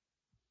quickly.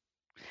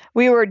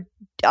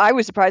 I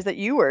was surprised that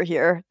you were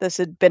here. This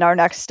had been our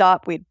next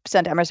stop. We'd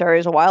sent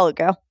emissaries a while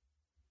ago.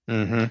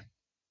 Mm-hmm.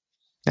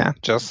 Yeah,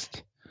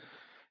 just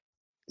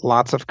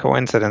lots of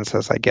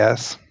coincidences, I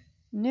guess.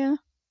 Yeah.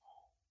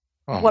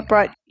 Oh. What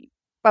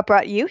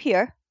brought you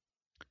here?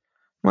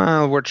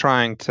 Well, we're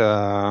trying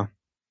to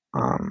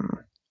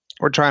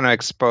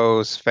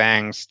expose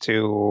Fangs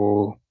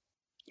to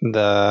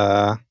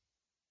the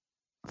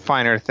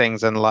finer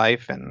things in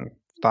life, and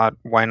thought,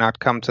 why not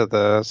come to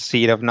the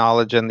seat of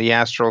knowledge in the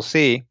Astral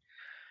Sea?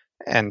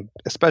 And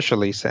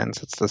especially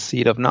since it's the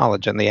seat of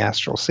knowledge in the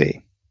Astral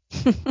Sea.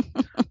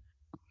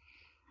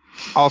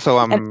 Also,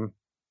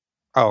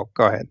 oh,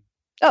 go ahead.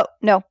 Oh,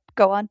 no,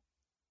 go on.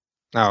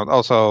 No,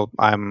 also,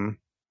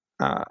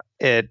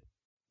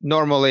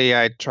 normally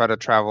I try to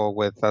travel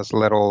with as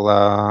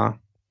little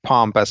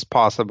pomp as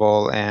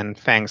possible, and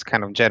Fangs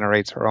kind of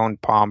generates her own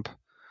pomp.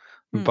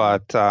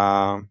 But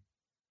that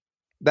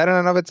in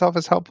and of itself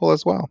is helpful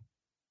as well.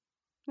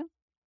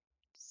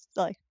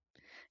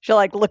 She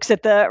looks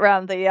at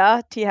around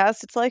the tea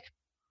house. It's like,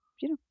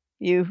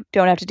 you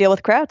don't have to deal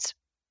with crowds.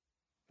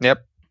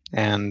 Yep.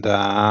 And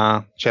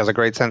she has a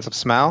great sense of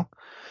smell,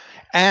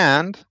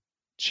 and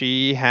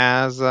she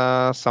has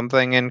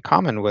something in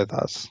common with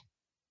us.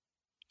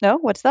 No,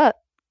 what's that?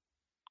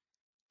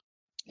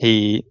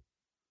 He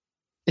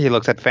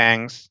looks at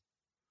Fangs,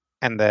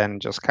 and then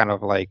just kind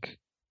of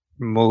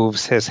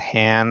moves his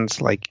hands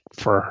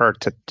for her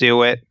to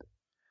do it.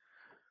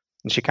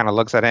 And she kind of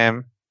looks at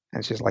him,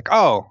 and she's like,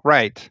 "Oh,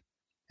 right."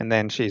 And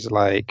then she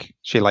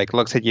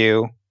looks at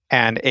you,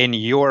 and in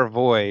your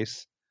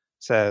voice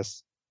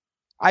says,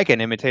 "I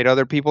can imitate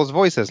other people's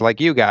voices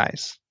like you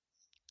guys."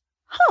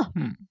 Huh.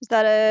 Is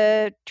that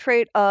a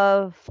trait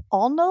of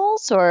all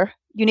gnolls or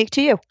unique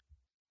to you?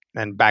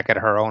 And back at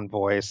her own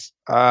voice,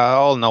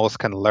 all gnolls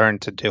can learn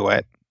to do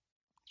it.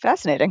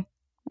 Fascinating.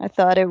 I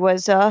thought it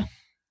was the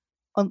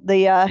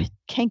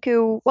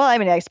Kenku. Well, I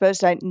mean, I suppose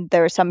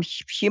there are some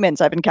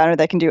humans I've encountered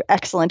that can do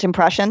excellent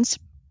impressions.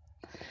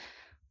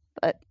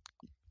 But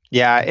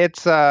yeah,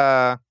 it's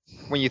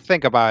when you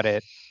think about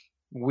it,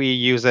 we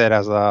use it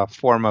as a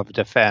form of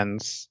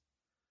defense.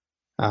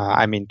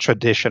 I mean,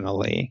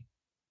 traditionally,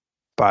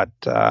 but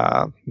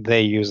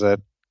they use it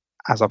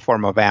as a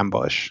form of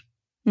ambush.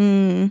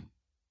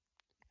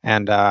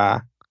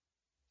 And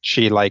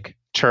she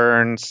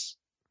turns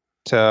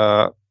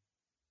to,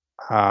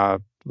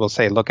 we'll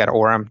say, look at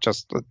Orem,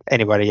 just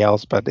anybody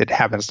else, but it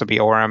happens to be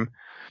Orem,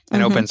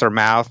 and opens her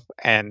mouth,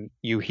 and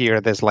you hear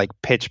this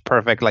pitch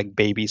perfect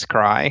baby's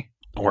cry.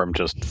 Orem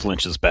just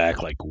flinches back,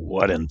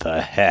 what in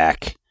the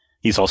heck?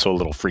 He's also a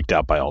little freaked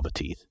out by all the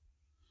teeth.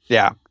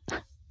 Yeah.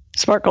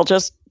 Sparkle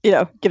just,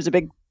 gives a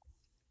big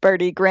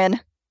birdie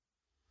grin.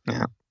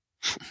 Yeah.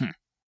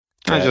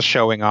 I'm just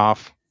showing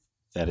off.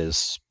 That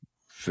is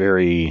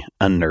very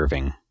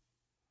unnerving.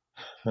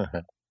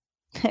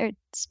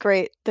 It's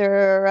great.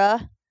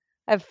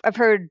 I've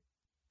heard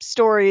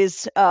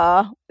stories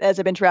as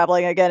I've been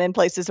traveling again in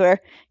places where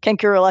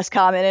Kenku are less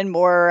common and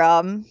more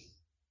I don't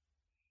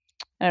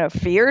know,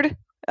 feared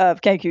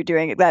of Kenku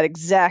doing that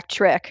exact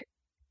trick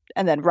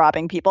and then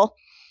robbing people.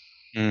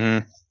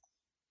 Mm-hmm.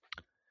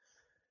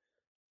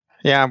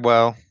 Yeah,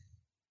 well,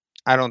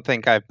 I don't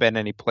think I've been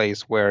any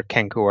place where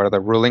Kenku are the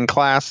ruling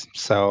class,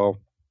 so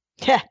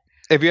Yeah.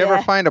 if you ever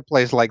Yeah. find a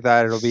place like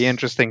that, it'll be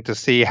interesting to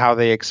see how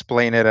they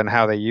explain it and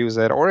how they use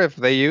it, or if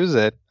they use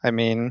it. I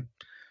mean,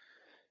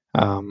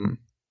 Well,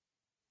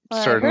 I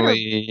heard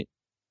certainly.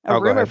 a Oh,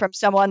 go rumor ahead. from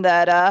someone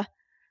that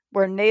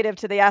we're native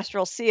to the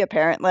Astral Sea,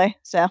 apparently.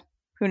 So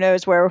who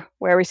knows where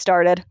we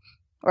started,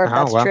 or if Oh,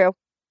 that's well. true.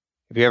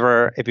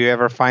 If you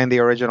ever find the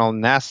original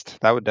nest,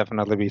 that would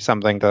definitely be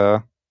something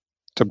to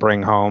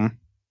bring home.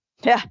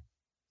 Yeah,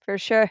 for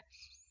sure.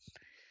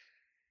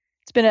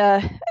 It's been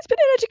an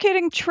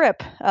educating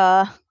trip.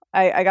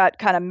 I got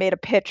kind of made a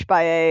pitch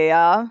by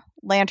a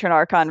Lantern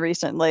Archon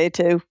recently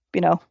to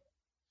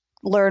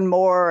learn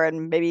more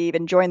and maybe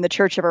even join the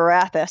Church of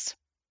Arathis.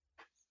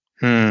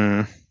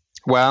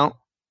 Well,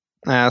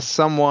 as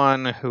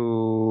someone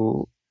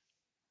who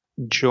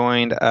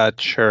joined a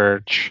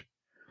church,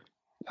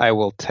 I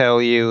will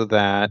tell you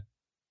that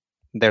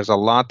there's a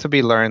lot to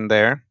be learned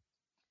there,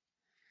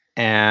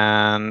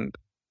 and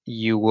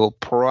you will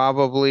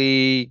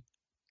probably,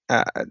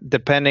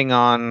 depending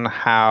on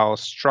how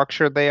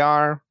structured they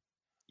are,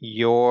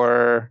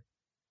 your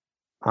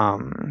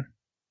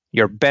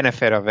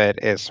benefit of it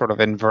is sort of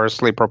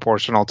inversely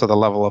proportional to the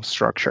level of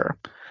structure.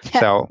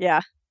 So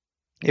Yeah.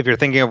 if you're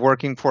thinking of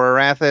working for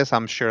Arathis,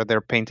 I'm sure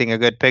they're painting a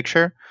good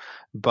picture,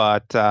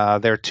 but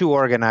they're too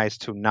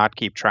organized to not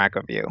keep track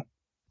of you.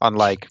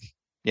 Unlike,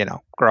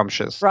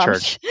 Grumsh's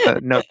church.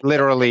 No,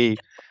 literally,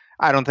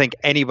 I don't think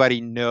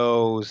anybody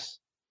knows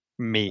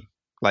me.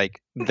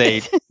 Like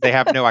they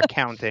have no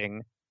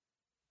accounting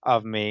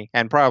of me,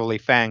 and probably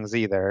Fangs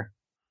either.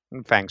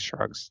 Fangs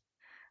shrugs.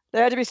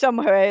 There had to be some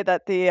way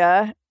that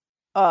the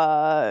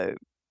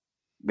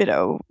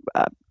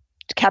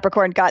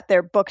Capricorn got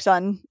their books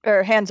on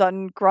or hands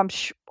on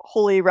Grumsh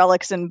holy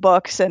relics and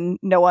books, and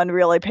no one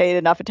really paid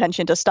enough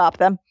attention to stop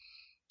them.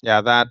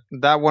 Yeah,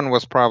 that one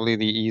was probably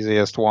the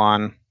easiest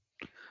one,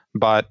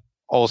 but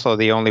also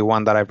the only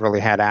one that I've really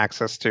had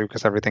access to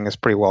because everything is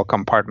pretty well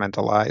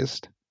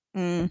compartmentalized.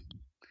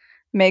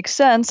 Makes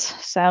sense.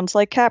 Sounds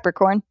like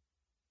Capricorn.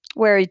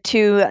 Where are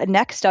to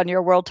next on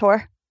your world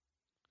tour?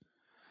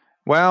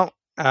 Well,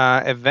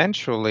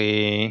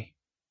 eventually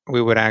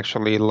we would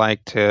actually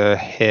like to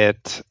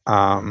hit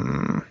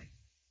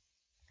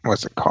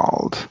what's it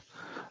called?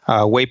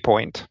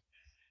 Waypoint.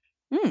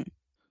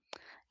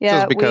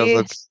 Yeah, just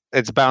because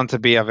it's bound to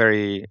be a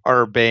very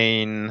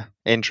urbane,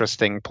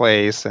 interesting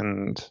place,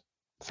 and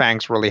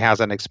Fangs really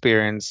hasn't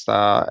experienced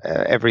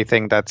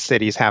everything that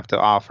cities have to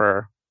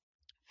offer.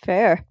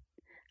 Fair.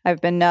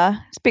 I've been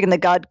speaking the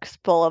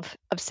gospel of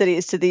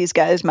cities to these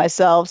guys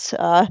myself.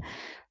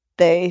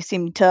 They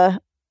seem to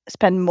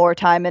spend more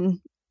time in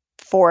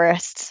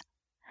forests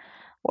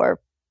or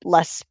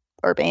less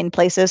urbane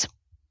places.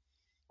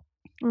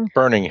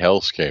 Burning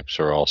hellscapes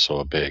are also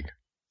a big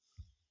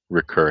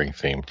recurring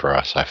theme for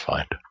us, I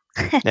find.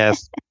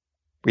 Yes,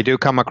 we do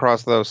come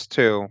across those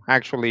too.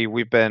 Actually,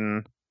 we've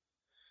been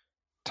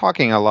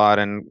talking a lot,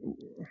 and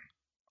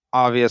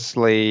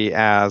obviously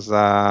as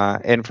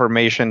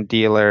information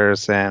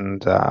dealers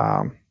and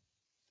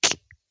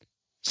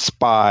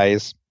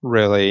spies,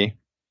 really,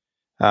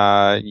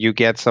 you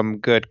get some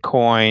good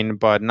coin,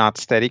 but not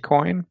steady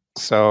coin.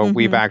 So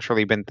we've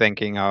actually been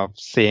thinking of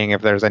seeing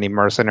if there's any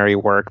mercenary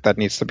work that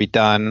needs to be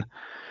done,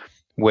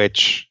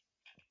 which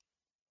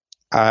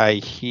I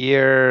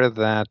hear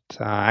that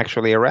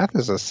actually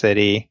Arathis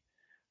City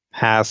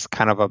has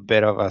kind of a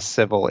bit of a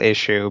civil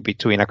issue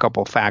between a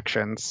couple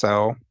factions.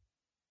 So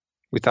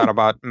we thought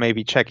about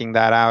maybe checking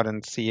that out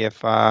and see if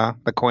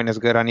the coin is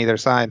good on either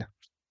side.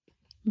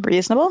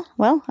 Reasonable.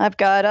 Well, I've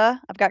got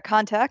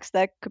contacts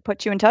that could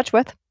put you in touch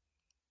with.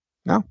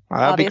 No,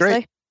 that'd be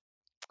great.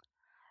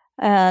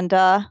 And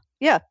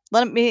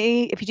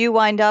if you do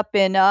wind up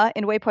in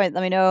Waypoint,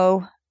 let me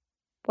know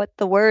what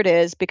the word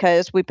is,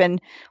 because we've been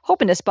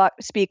hoping to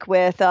speak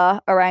with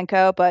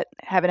Aranko, but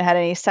haven't had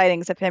any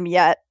sightings of him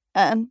yet,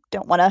 and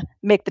don't want to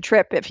make the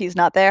trip if he's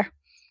not there.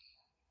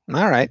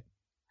 All right.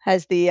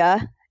 Has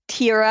the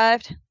tea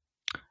arrived?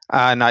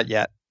 Not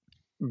yet,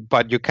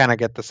 but you kind of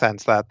get the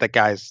sense that the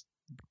guy's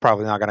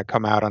probably not going to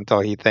come out until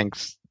he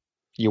thinks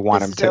you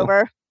want him to.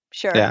 Over.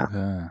 Sure.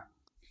 Yeah.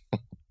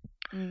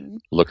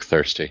 Look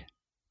thirsty.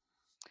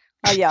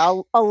 Yeah,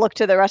 I'll look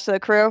to the rest of the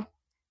crew.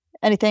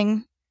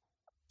 Anything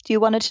you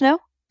wanted to know?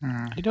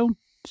 I don't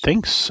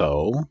think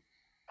so.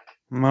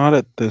 Not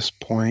at this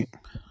point.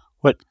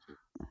 What?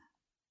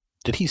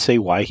 Did he say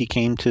why he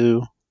came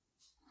to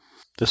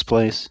this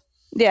place?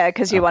 Yeah,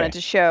 because he wanted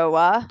to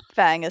show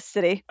Fang a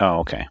city. Oh,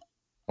 okay.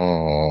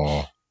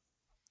 Oh.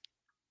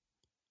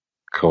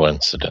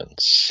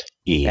 Coincidence.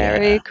 Yeah.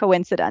 Very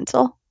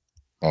coincidental.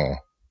 Oh.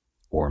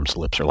 Orm's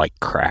lips are like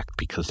cracked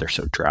because they're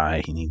so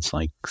dry. He needs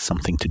like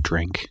something to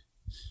drink.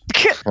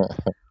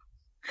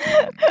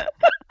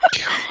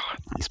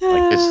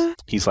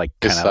 He's like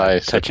kind of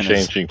like touching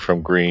changing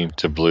from green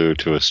to blue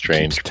to a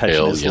strange touching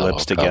pale his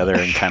lips together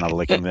and kind of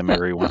licking them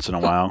every once in a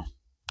while.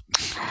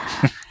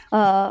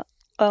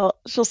 Well,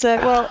 she'll say,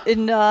 "Well,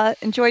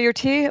 enjoy your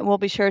tea, and we'll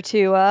be sure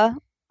to.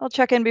 I'll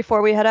check in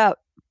before we head out."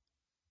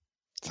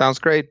 Sounds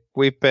great.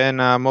 We've been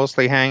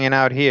mostly hanging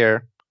out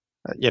here,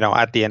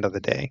 at the end of the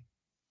day.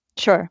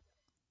 Sure.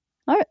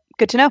 All right.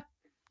 Good to know.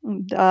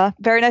 And,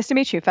 very nice to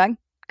meet you, Feng.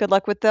 Good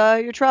luck with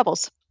your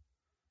travels.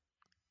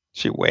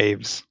 She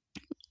waves.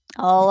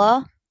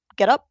 I'll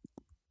get up.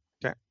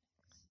 Okay.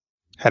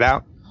 Head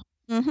out.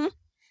 Mm-hmm.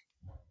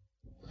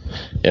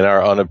 In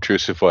our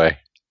unobtrusive way.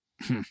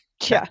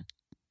 Yeah.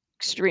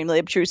 Extremely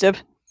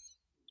obtrusive.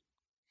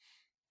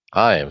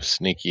 I am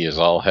sneaky as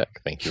all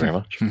heck. Thank you very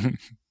much.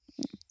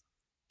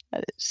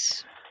 That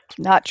is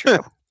not true.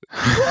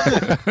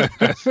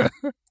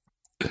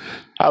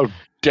 How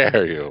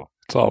dare you?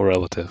 It's all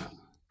relative.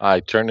 I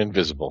turn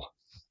invisible.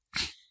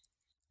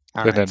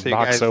 All And right, then so you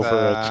knocks guys over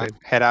a chain.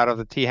 head out of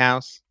the tea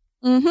house.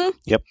 Mm-hmm.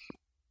 Yep.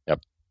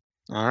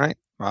 All right.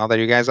 Well, there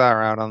you guys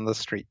are out on the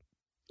street.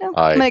 Yeah,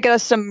 I'm gonna get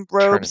us some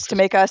robes to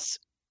make us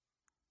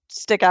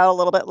stick out a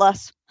little bit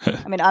less.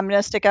 I mean, I'm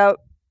gonna stick out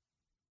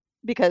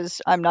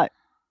because I'm not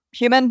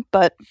human,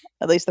 but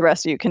at least the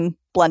rest of you can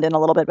blend in a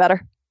little bit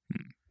better.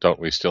 Don't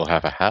we still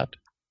have a hat?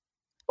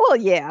 Well,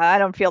 yeah, I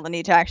don't feel the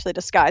need to actually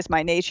disguise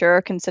my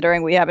nature,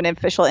 considering we have an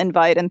official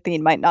invite and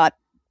Thien might not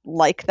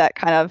like that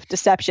kind of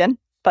deception,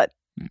 but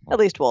at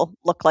least we'll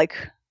look like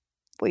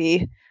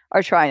we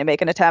are trying to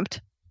make an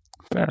attempt.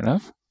 Fair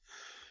enough.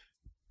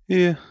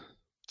 Yeah.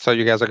 So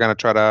you guys are going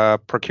to try to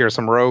procure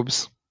some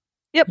robes?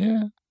 Yep.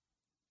 Yeah.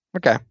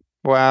 Okay.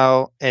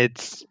 Well,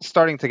 it's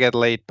starting to get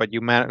late, but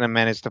you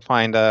managed to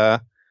find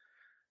a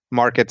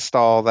market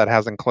stall that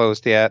hasn't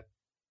closed yet.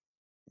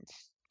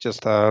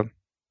 Just a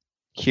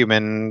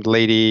human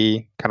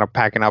lady kind of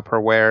packing up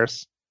her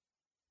wares.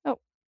 Oh.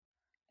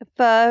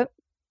 If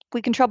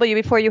we can trouble you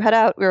before you head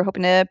out, we were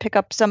hoping to pick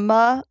up some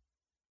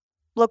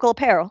local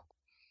apparel.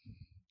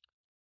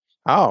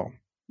 Oh.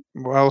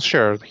 Well,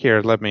 sure.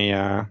 Here, let me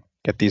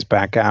get these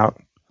back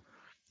out.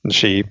 And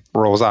she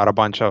rolls out a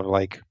bunch of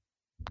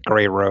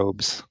gray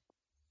robes.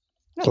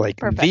 Oh,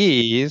 perfect.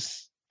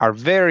 These are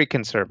very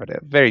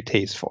conservative, very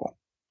tasteful.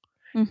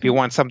 Mm-hmm. If you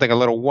want something a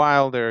little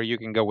wilder, you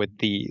can go with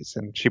these.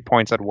 And she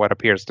points at what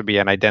appears to be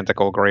an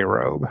identical gray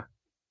robe.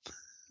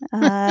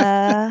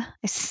 I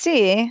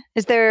see.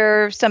 Is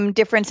there some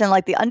difference in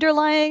the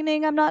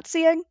underlining I'm not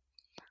seeing?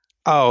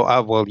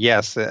 Oh, well,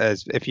 yes.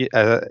 If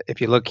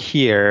you look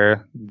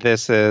here,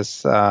 this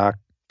is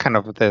kind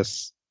of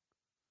this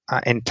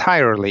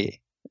entirely.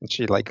 And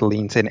she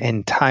leans in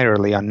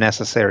entirely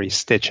unnecessary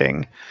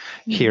stitching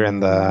here in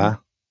the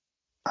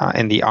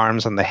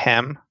arms and the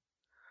hem.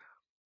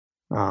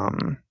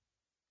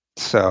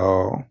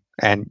 So,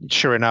 and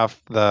sure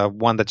enough, the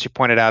one that she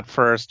pointed out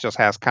first just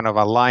has kind of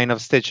a line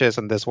of stitches,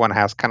 and this one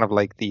has kind of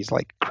these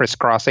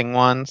crisscrossing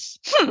ones.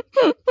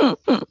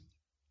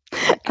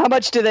 How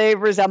much do they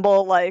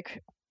resemble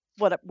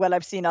what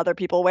I've seen other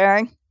people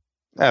wearing?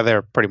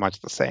 They're pretty much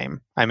the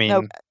same. I mean,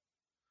 Okay.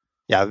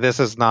 Yeah, this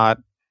is not.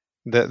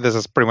 This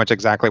is pretty much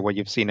exactly what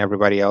you've seen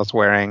everybody else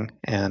wearing,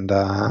 and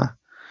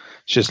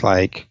she's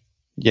like,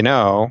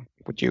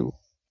 what you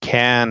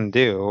can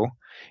do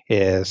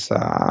is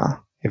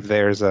if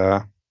there's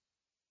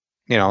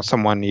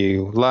someone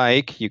you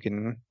like, you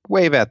can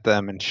wave at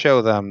them and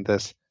show them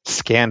this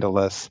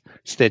scandalous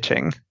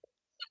stitching.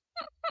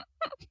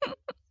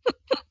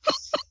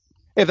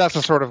 If that's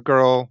the sort of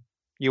girl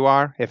you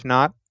are. If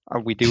not,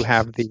 we do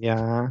have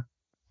the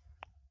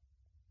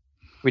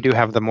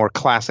more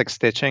classic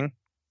stitching.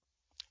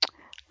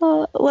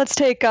 Let's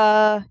take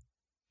 5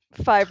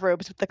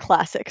 robes with the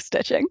classic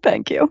stitching.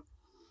 Thank you.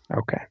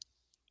 Okay.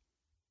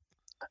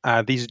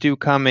 These do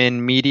come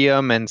in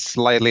medium and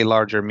slightly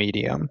larger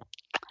medium.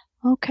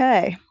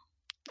 Okay.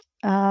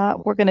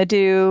 We're going to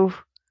do...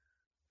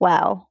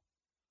 Wow.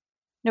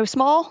 No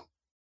small?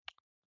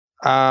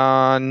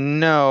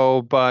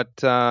 No, but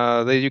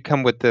they do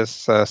come with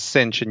this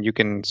cinch, and you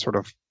can sort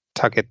of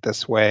tuck it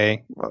this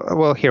way.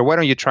 Well, here, why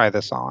don't you try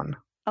this on?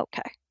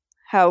 Okay.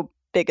 How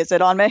big is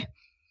it on me?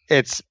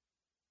 It's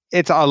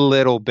a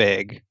little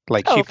big.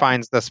 She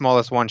finds the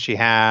smallest one she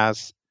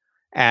has,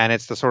 and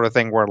it's the sort of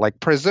thing where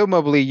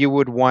presumably you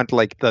would want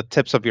the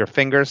tips of your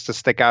fingers to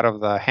stick out of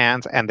the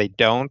hands, and they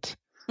don't,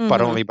 but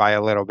only by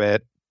a little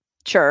bit.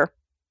 Sure.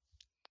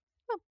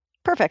 Oh,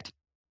 perfect.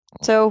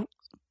 So,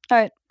 all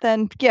right,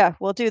 then, yeah,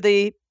 we'll do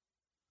the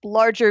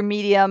larger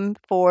medium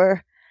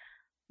for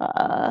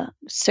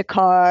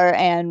Sakaar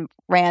and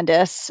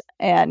Randus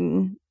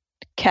and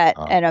Ket,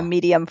 and a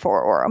medium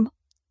for Orem.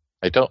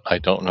 I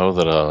don't know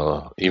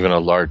that even a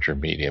larger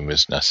medium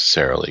is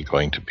necessarily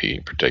going to be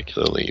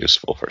particularly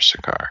useful for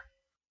Sakaar.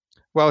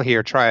 Well,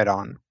 here, try it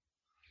on.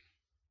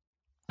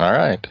 All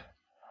right.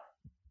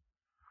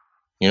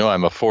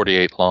 I'm a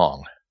 48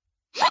 long.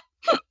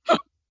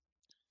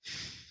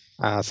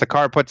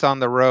 Sakar puts on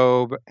the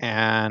robe,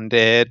 and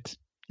it's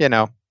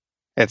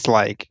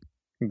like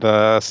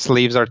the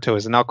sleeves are to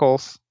his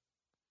knuckles.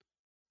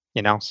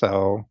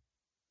 So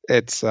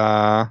it's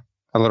a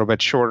little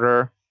bit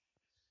shorter,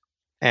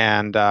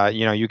 and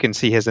you can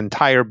see his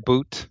entire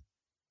boot.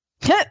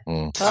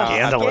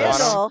 Scandalous.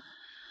 Scandal.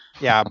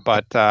 Yeah,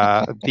 but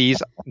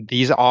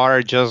these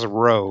are just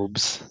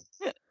robes.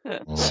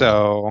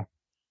 So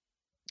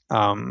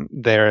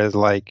there is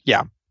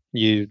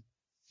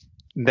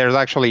there's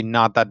actually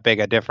not that big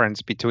a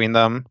difference between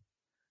them.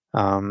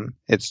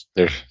 It's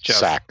They're just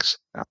sacks.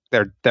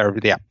 they're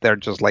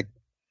just like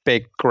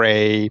big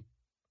gray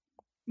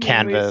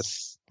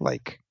canvas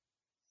like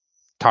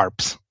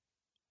tarps.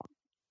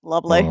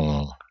 Lovely.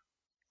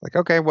 Like,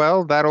 okay,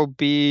 well, that'll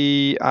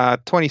be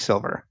 20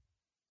 silver.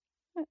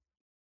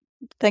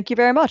 Thank you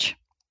very much.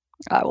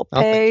 I will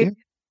Oh, thank pay you.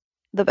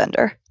 the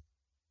vendor.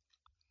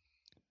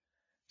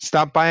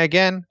 Stop by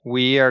again.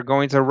 We are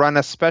going to run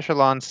a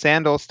special on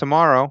sandals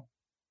tomorrow.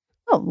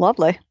 Oh,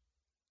 lovely.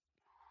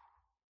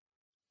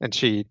 And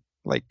she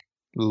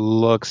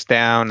looks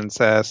down and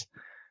says,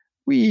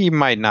 "We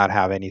might not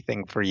have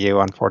anything for you,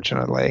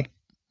 unfortunately."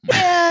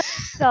 Yeah,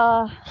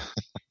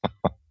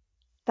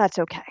 that's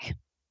okay.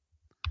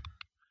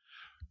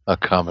 A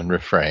common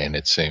refrain,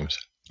 it seems.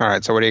 All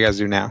right, so what do you guys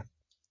do now?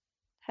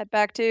 Head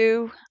back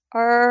to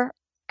our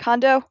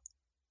condo.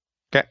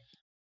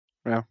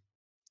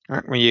 All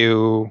right, when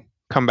you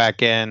come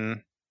back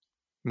in,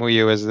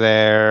 Muyu is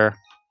there.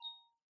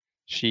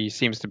 She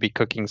seems to be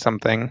cooking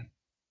something.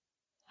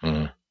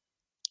 I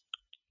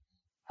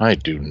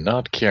do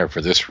not care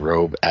for this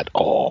robe at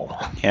all.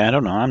 Yeah, I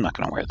don't know. I'm not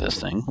going to wear this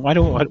thing. Why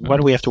do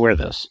we have to wear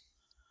this?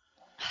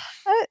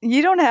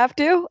 You don't have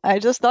to. I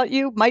just thought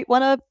you might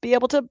want to be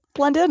able to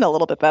blend in a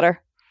little bit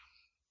better.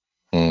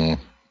 I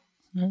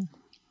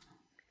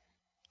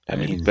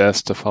mean,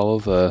 best to follow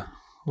the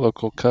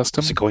local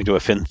custom. Is it going to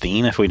offend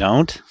Thene if we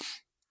don't?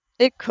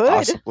 It could.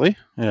 Possibly.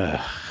 Ugh.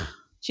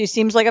 She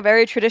seems like a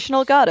very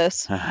traditional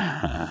goddess,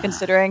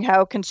 considering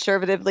how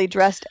conservatively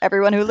dressed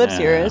everyone who lives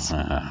here is.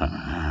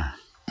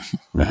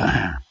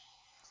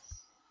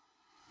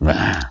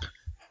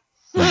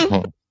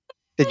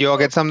 Did you all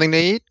get something to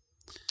eat?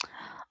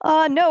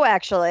 No,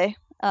 actually.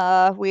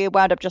 We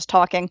wound up just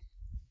talking.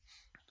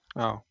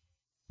 Oh,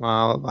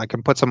 well, I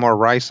can put some more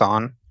rice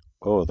on.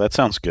 Oh, that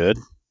sounds good.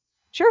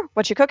 Sure.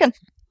 What you cooking?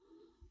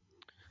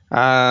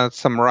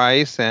 Some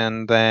rice,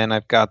 and then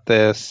I've got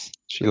this.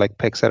 She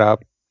picks it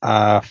up.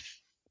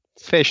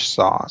 Fish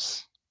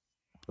sauce.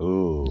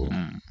 Ooh.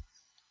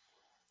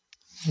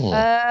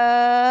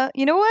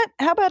 You know what?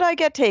 How about I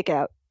get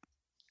takeout?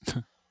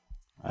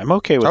 I'm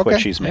okay with Okay.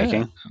 what she's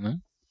making.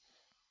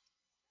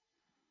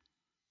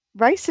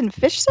 Rice and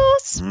fish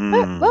sauce?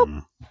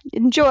 Well,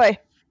 enjoy.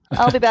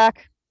 I'll be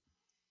back.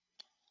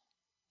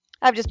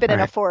 I've just been in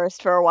a Alright.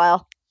 forest for a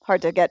while.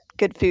 Hard to get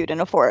good food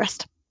in a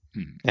forest.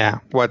 Yeah.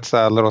 What's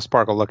Little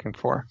Sparkle looking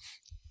for?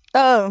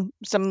 Oh,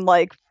 some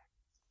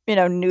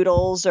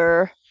noodles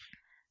or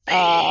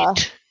no,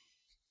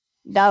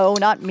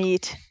 not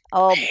meat.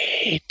 Oh,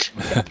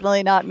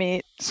 definitely not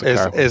meat.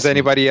 Is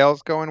anybody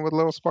else going with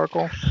Little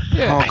Sparkle?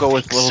 Yeah, I'll go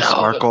with Little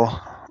Sparkle.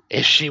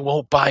 If she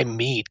won't buy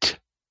meat,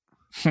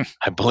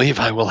 I believe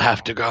I will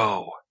have to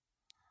go.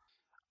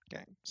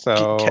 Okay.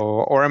 So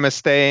Orem is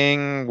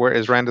staying. Where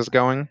is Randus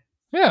going?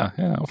 yeah,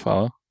 I'll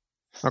follow.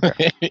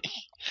 Okay.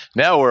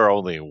 Now we're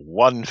only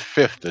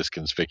 1/5 as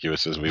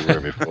conspicuous as we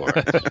were before.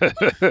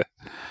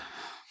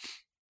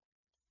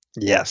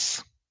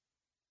 Yes.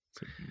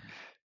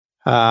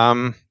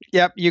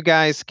 Yep, you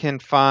guys can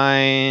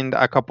find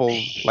a couple,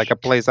 a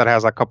place that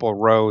has a couple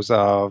rows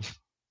of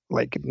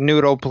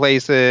noodle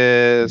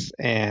places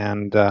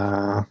and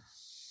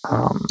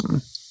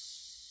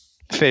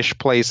fish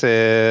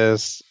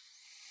places.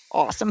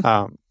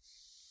 Awesome.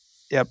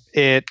 Yep,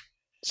 it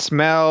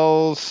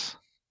smells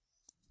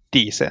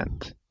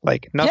decent.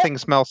 Nothing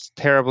smells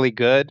terribly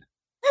good.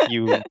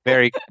 You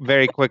very,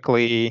 very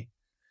quickly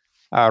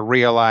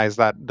realize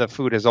that the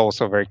food is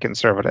also very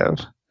conservative.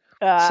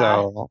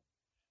 So,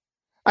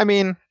 I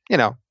mean,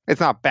 it's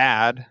not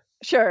bad.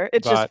 Sure,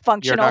 it's but just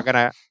functional.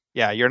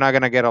 You're not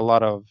gonna get a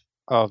lot of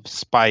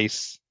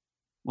spice,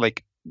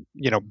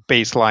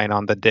 baseline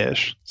on the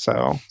dish.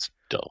 So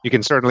Still. you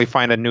can certainly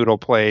find a noodle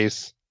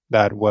place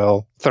that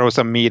will throw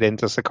some meat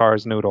into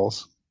Sakar's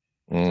noodles.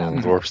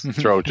 Or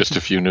throw just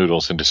a few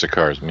noodles into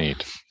Sakar's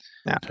meat.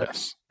 Yeah.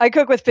 Yes. I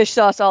cook with fish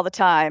sauce all the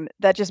time.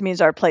 That just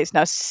means our place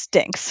now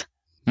stinks.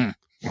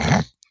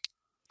 It's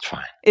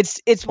fine.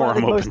 It's one of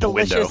the Or I'm most open the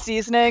window. delicious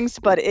seasonings,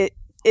 but it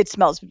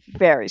smells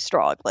very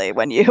strongly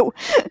when you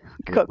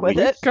cook with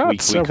it. Got We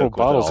several cook with it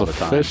bottles all of the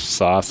time. fish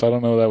sauce. I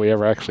don't know that we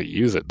ever actually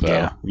use it, though.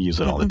 Yeah, we use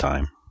it all the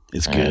time.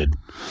 It's Yeah. good.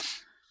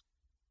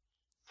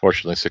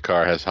 Fortunately,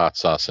 Sakar has hot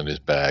sauce in his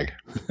bag.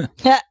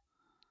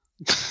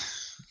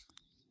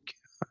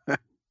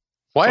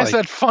 Why is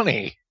that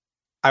funny?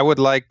 I would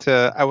like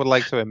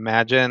to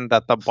imagine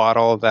that the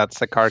bottle that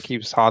Sakar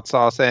keeps hot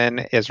sauce in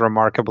is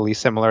remarkably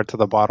similar to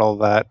the bottle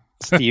that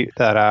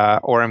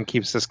Orem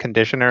keeps his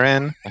conditioner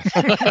in.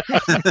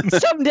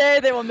 Someday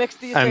they will mix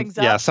these things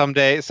up. Yeah,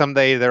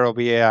 someday there will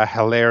be a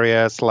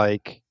hilarious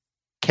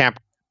camp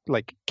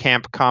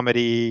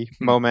comedy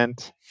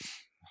moment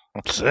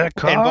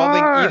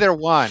involving either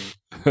one.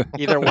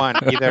 Either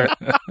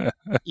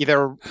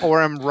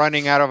Orem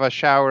running out of a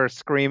shower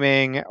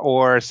screaming,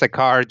 or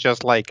Sakaar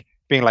just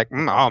being like,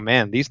 oh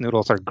man, these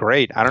noodles are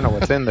great. I don't know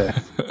what's in there.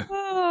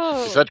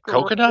 Is that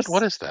coconut?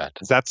 What is that?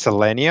 Is that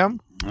selenium?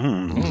 A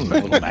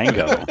little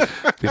mango.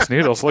 These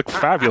noodles look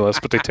fabulous,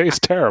 but they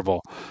taste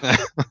terrible.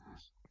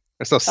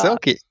 They're so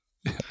silky.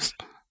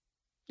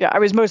 Yeah, I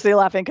was mostly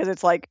laughing because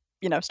it's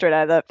straight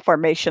out of the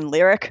Formation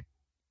lyric.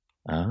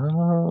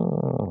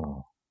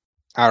 Oh.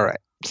 All right.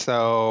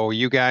 So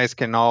you guys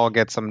can all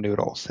get some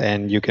noodles,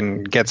 and you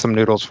can get some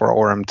noodles for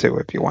Orem too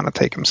if you want to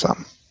take him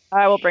some.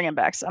 I will bring him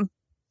back some.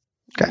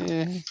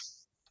 Okay.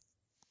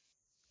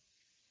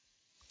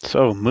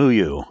 So,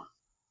 Muyu,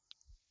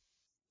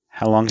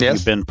 how long have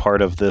you been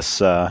part of this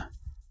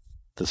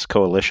this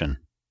coalition?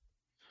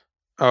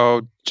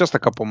 Oh, just a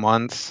couple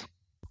months.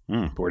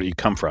 Where do you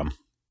come from?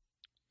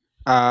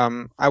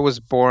 I was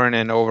born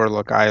in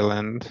Overlook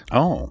Island.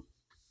 Oh.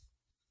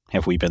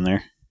 Have we been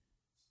there?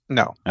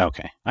 No.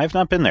 Okay. I've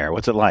not been there.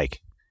 What's it like?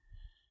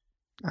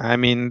 I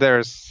mean,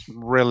 there's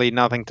really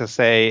nothing to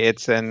say.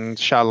 It's in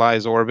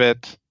Shalai's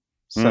orbit.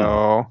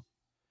 So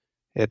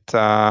it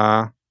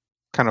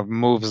kind of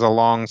moves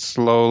along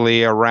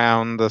slowly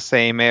around the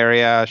same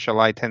area.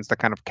 Shalai tends to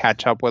kind of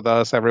catch up with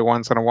us every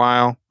once in a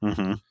while.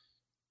 Mm-hmm.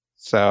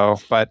 So,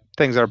 but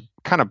things are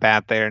kind of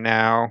bad there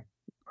now.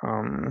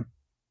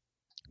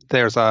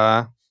 There's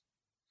a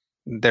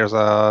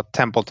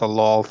temple to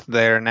Lolth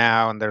there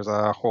now, and there's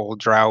a whole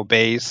drow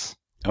base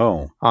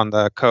on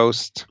the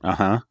coast.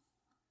 Uh-huh.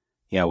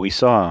 Yeah, we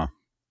saw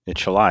at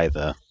Shalai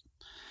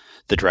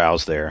the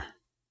drows there.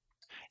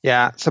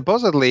 Yeah,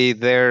 supposedly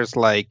there's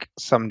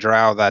some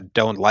drow that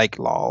don't like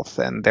Lolth,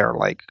 and they're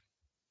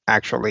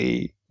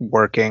actually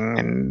working,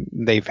 and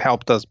they've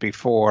helped us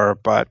before,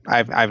 but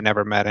I've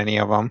never met any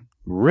of them.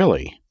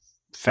 Really?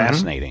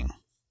 Fascinating.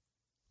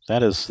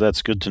 Mm-hmm.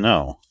 That's good to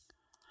know.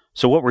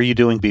 So what were you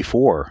doing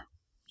before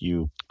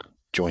you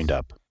joined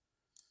up?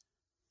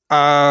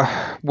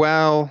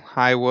 Well,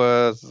 I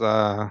was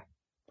a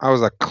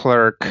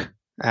clerk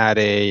at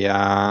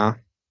a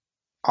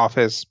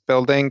office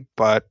building,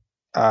 but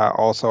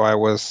also I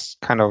was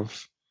kind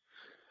of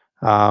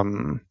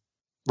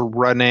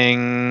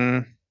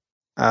running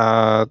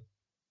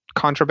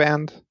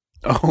contraband.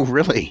 Oh,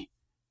 really?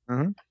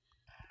 Mm-hmm.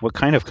 What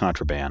kind of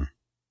contraband?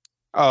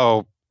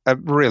 Oh,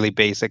 really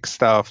basic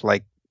stuff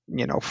like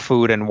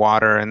food and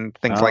water and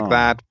things like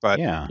that. But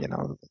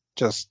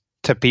just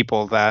to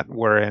people that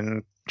were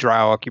in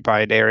drow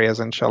occupied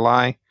areas in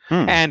Shalai.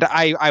 And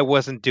I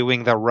wasn't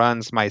doing the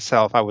runs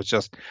myself. I was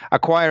just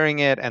acquiring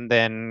it and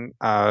then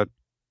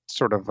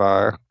sort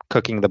of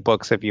cooking the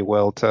books, if you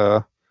will,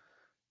 to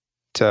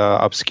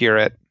obscure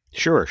it.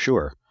 Sure.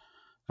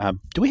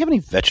 Do we have any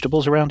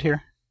vegetables around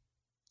here?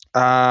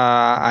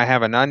 I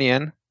have an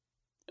onion.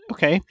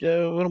 Okay.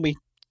 Why don't we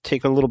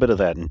take a little bit of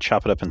that and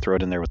chop it up and throw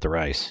it in there with the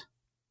rice?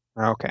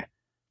 Okay.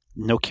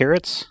 No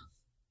carrots?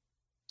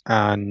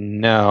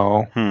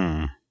 No.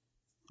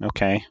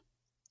 Okay.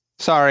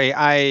 Sorry,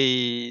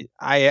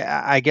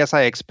 I guess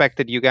I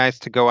expected you guys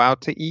to go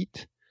out to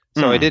eat,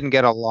 so I didn't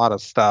get a lot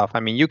of stuff. I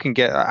mean, you can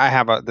get. I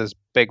have this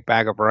big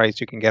bag of rice.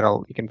 You can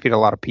feed a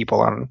lot of people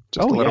on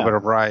just a little bit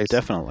of rice.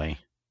 Definitely.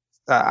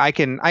 I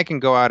can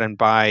go out and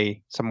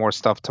buy some more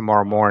stuff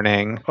tomorrow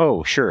morning.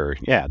 Oh, sure.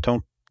 Yeah.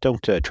 Don't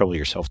trouble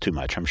yourself too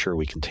much. I'm sure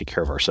we can take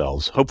care of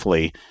ourselves.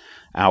 Hopefully,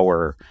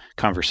 our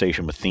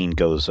conversation with Thien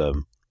goes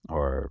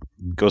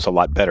a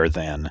lot better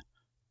than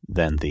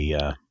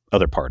the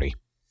other party.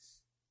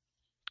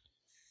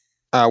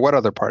 What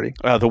other party?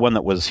 The one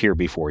that was here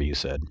before, you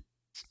said.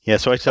 Yeah,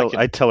 so I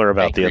tell her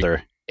about the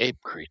other ape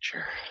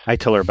creature. I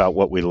tell her about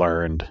what we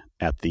learned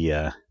at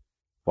the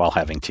while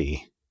having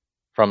tea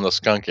from the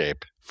skunk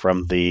ape,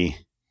 from the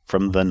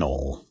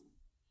knoll.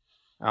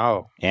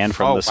 Oh, and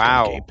from the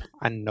skunk ape.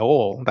 A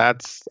knoll.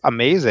 That's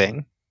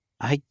amazing.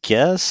 I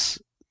guess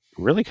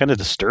really kind of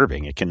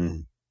disturbing. It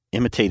can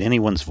imitate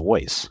anyone's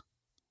voice.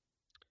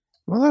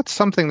 Well, that's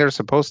something they're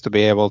supposed to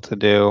be able to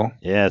do.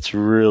 Yeah, it's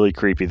really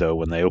creepy, though,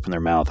 when they open their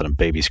mouth and a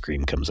baby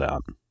scream comes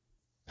out.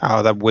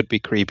 Oh, that would be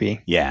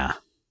creepy. Yeah.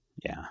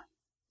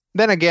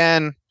 Then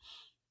again,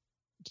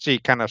 she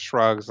kind of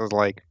shrugs as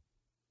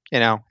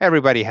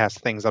everybody has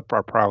things that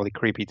are probably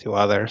creepy to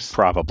others.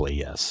 Probably,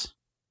 yes.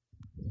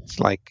 It's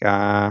like,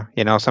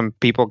 some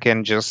people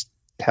can just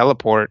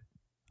teleport.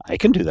 I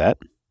can do that.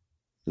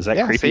 Is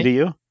that creepy to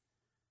you?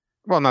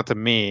 Well, not to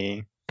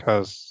me,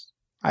 because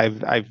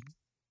I've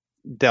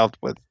dealt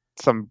with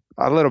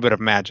a little bit of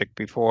magic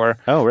before.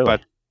 Oh, really?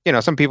 But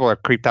some people are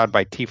creeped out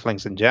by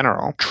tieflings in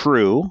general.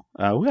 True.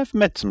 I've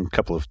met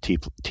couple of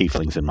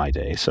tieflings in my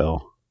day,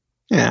 so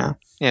yeah.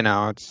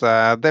 It's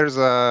there's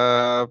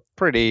a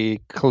pretty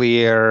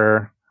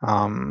clear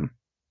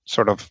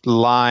sort of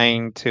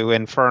line to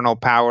infernal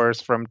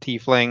powers from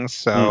tieflings.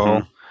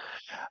 So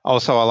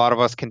Also, a lot of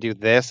us can do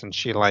this, and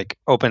she like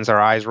opens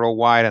her eyes real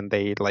wide, and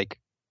they like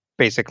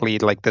basically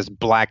like this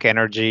black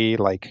energy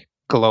like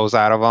glows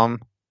out of them.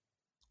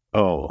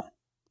 Oh,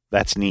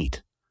 that's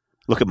neat.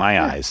 Look at my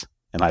eyes.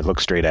 And I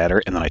look straight at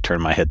her, and then I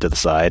turn my head to the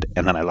side,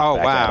 and then I look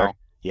back at her.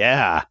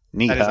 Yeah,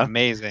 neat, That is huh?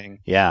 amazing.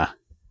 Yeah.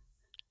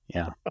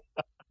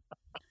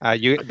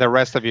 The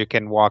rest of you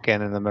can walk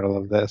in the middle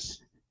of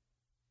this.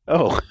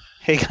 Oh,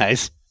 hey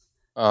guys.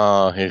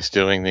 Oh, he's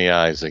doing the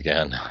eyes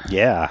again.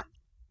 Yeah.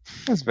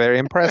 That's very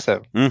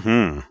impressive.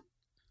 Mm-hmm.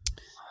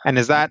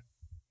 And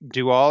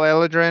do all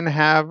Eladrin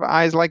have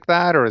eyes like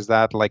that, or is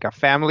that like a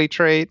family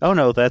trait? Oh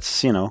no,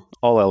 that's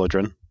all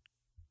Eladrin.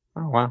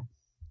 Oh wow.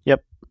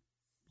 Yep.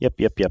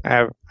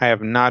 I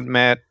have not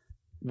met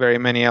very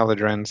many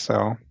Eladrin,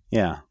 so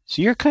Yeah.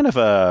 So you're kind of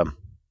a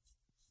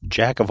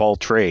jack of all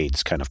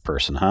trades kind of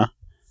person, huh?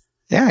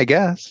 yeah, I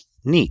guess.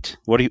 Neat.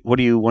 What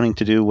are you wanting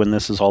to do when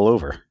this is all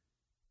over?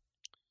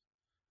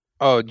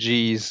 Oh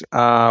geez.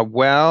 I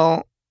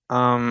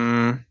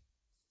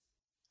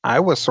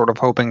was sort of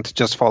hoping to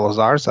just follow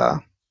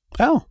Zarza.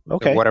 Oh,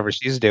 okay. Whatever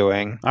she's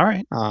doing. All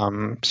right.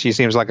 She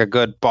seems like a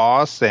good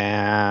boss,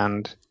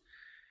 and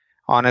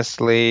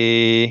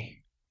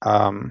honestly,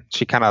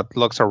 she kind of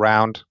looks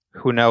around.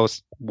 Who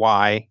knows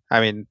why?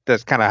 I mean,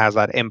 this kind of has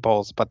that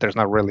impulse, but there's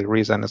not really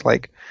reason. It's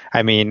like,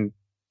 I mean,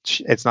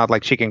 it's not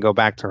like she can go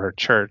back to her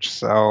church.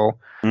 So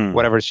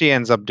whatever she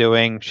ends up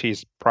doing,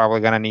 she's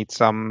probably going to need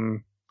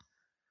some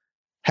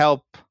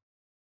help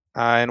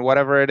in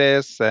whatever it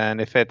is. And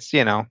if it's,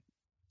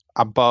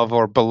 above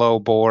or below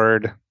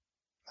board,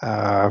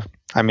 I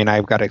mean,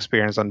 I've got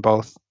experience on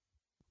both.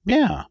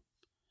 Yeah.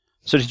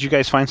 So did you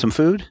guys find some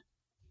food?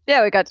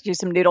 Yeah, we got to do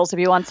some noodles if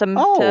you want some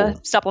to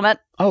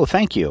supplement. Oh,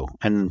 thank you.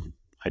 And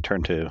I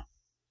turn to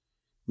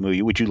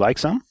Muyi. Would you like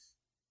some?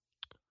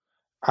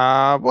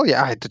 Well,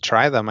 yeah, I had to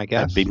try them, I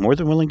guess. I'd be more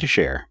than willing to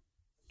share.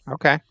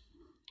 Okay.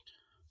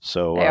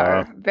 So They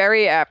are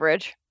very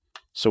average.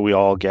 So we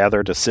all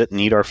gather to sit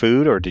and eat our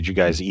food, or did you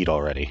guys eat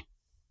already?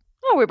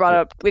 Oh, we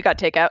got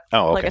takeout.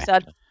 Oh, okay. Like I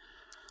said.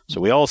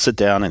 So we all sit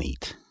down and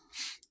eat.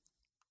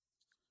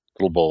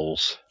 Little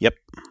bowls. Yep.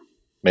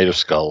 Made of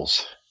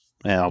skulls.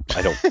 Well,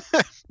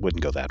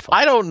 wouldn't go that far.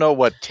 I don't know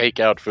what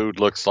takeout food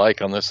looks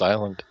like on this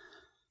island.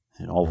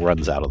 It all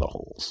runs out of the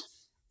holes.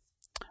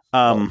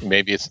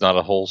 Maybe it's not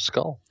a whole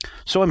skull.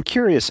 So I'm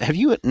curious, have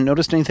you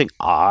noticed anything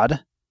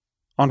odd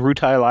on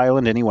Rutile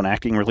Island? Anyone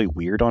acting really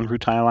weird on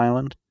Rutile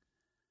Island?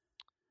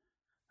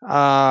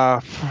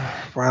 Well,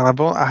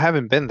 I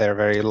haven't been there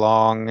very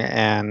long,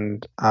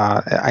 and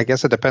I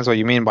guess it depends what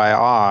you mean by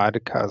odd,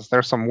 because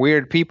there's some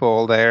weird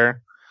people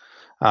there.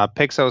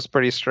 Pixo's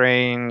pretty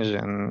strange,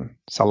 and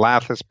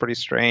Salath is pretty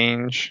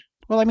strange.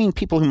 Well, I mean,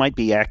 people who might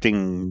be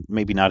acting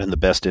maybe not in the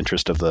best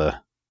interest of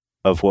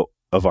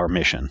our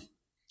mission.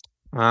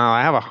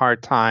 I have a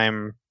hard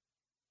time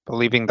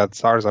believing that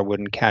Zarza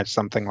wouldn't catch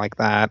something like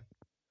that.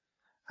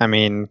 I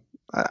mean,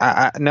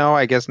 no,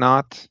 I guess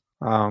not.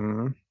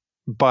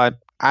 But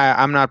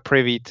I'm not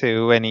privy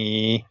to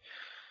any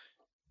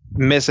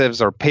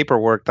missives or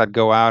paperwork that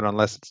go out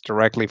unless it's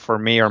directly for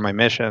me or my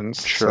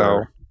missions. Sure.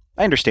 So.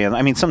 I understand.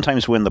 I mean,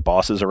 sometimes when the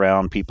boss is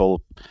around,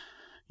 people,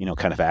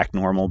 kind of act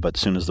normal, but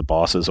as soon as the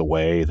boss is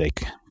away, they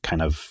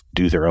kind of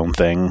do their own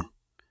thing.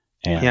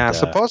 And, yeah,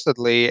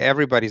 supposedly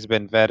everybody's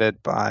been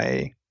vetted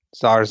by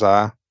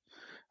Zarza.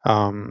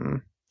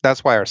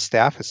 That's why our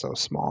staff is so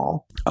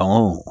small.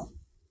 Oh.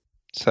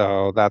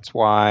 So that's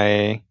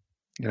why,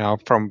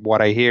 from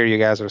what I hear, you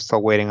guys are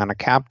still waiting on a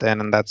captain,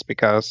 and that's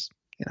because,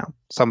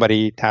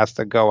 somebody has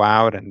to go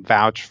out and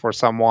vouch for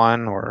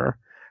someone or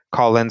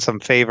call in some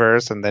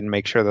favors and then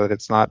make sure that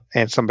it's not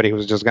somebody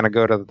who's just going to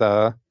go to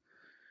the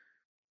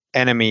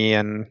enemy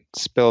and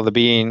spill the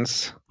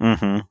beans.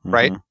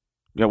 Right?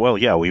 Yeah, well,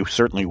 yeah, we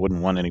certainly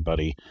wouldn't want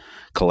anybody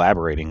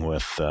collaborating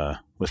with the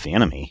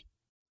enemy.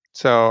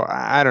 So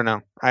I don't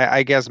know.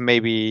 I guess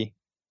maybe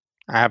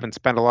I haven't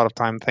spent a lot of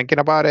time thinking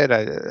about it.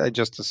 I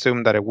just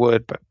assumed that it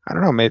would, but I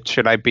don't know. Maybe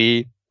should I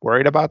be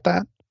worried about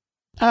that?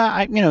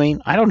 I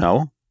don't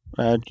know.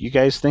 Do you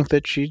guys think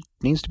that she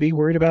needs to be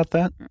worried about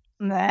that?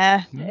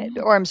 Nah,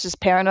 Orm's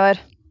just paranoid.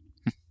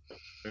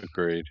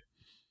 Agreed.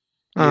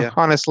 Yeah.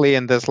 Honestly,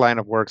 in this line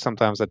of work,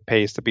 sometimes it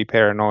pays to be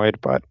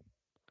paranoid, but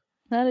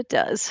That it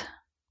does.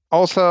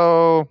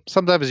 Also,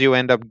 sometimes you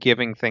end up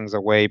giving things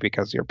away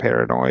because you're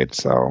paranoid,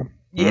 so.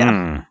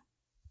 Yeah.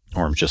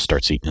 Orm just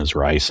starts eating his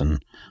rice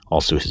and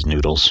also his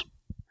noodles.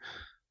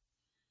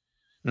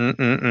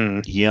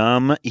 Yum,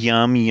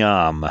 yum,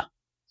 yum.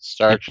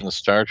 Starch and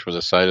starch with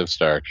a side of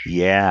starch.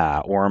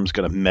 Yeah, Orm's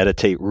going to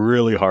meditate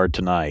really hard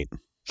tonight.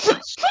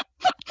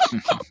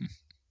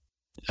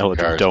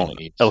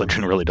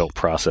 Eladrin really don't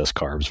process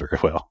carbs very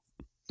well.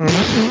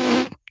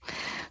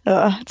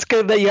 It's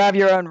good that you have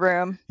your own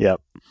room.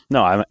 Yep.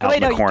 No, I'm out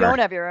in the corner. You don't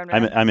have your own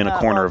room. I'm in a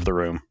corner of the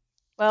room.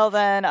 Well,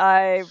 then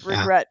I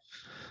regret.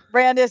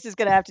 Brandis is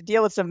going to have to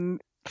deal with some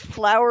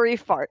flowery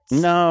farts.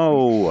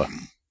 No.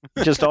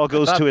 It just all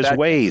goes to his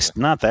waist.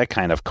 Not that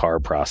kind of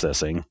carb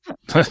processing.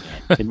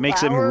 It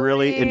makes him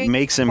really. It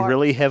makes him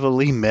really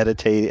heavily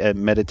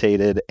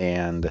meditated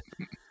and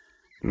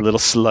A little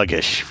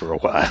sluggish for a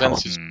while.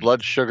 Sends his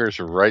blood sugars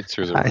right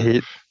through the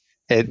roof.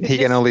 He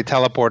can only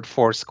teleport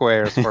 4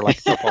 squares for like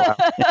a couple hours.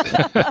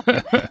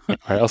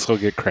 I also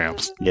get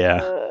cramps.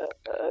 Yeah.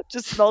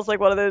 Just smells like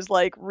one of those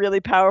like really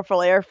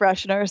powerful air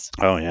fresheners.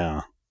 Oh,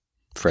 yeah.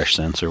 Fresh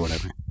scents or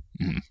whatever.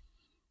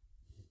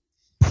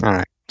 All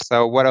right.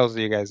 So what else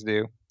do you guys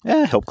do?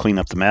 Yeah, help clean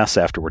up the mess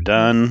after we're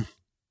done.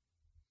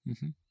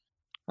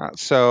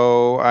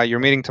 So your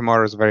meeting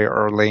tomorrow is very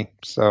early.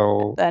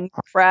 So Then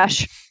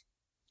crash.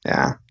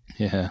 yeah.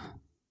 Yeah.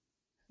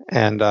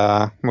 And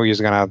we're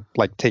just gonna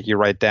like take you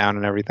right down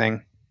and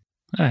everything.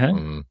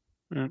 Uh-huh.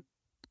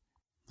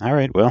 All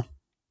right, well,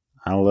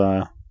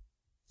 I'll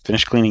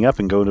finish cleaning up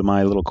and go to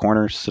my little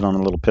corner, sit on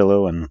a little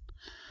pillow, and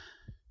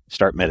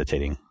start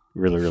meditating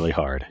really, really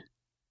hard.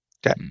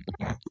 Okay.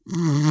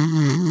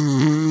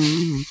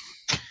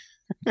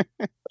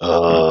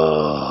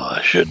 Oh,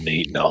 I shouldn't have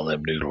eaten all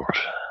them noodles.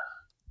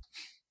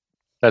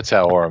 That's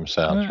how Orem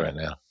sounds right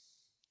now.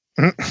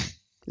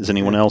 Is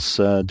anyone else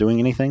doing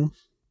anything?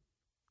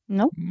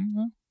 Nope.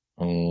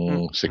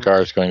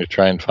 Sakar's going to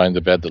try and find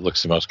the bed that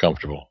looks the most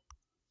comfortable.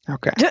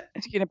 Okay. You're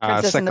gonna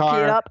princess and the pee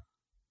it up.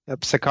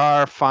 Yep,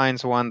 Sakar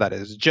finds one that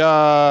is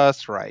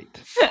just right.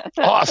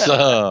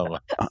 Awesome!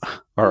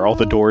 Are all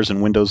the doors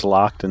and windows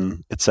locked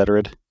and et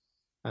cetera?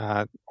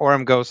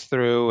 Orem goes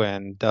through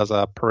and does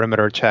a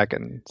perimeter check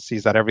and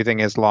sees that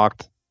everything is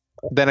locked.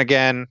 Then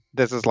again,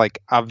 this is like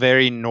a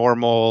very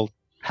normal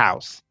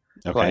house.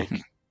 Okay. Like,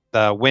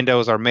 the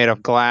windows are made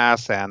of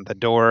glass and the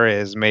door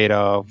is made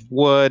of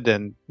wood,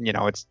 and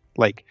it's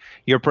like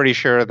you're pretty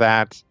sure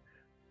that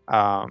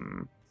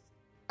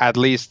at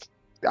least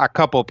a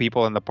couple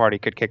people in the party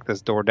could kick this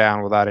door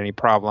down without any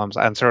problems,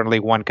 and certainly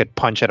one could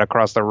punch it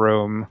across the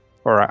room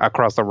or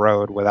across the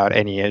road without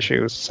any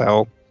issues.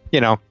 So,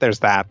 there's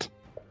that.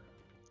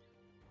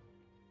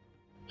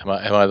 Am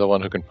I the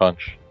one who can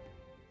punch?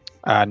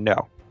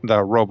 No.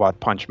 The robot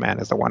punch man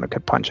is the one who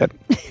could punch it.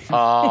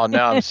 Oh,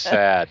 now I'm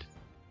sad.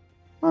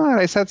 Oh,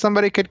 I said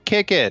somebody could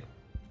kick it.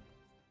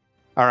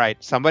 All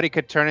right, somebody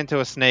could turn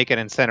into a snake and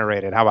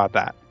incinerate it. How about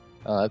that?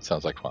 Oh, that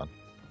sounds like fun.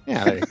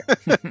 Yeah, there you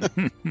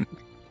go.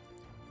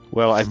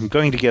 Well, I'm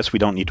going to guess we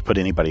don't need to put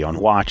anybody on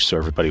watch, so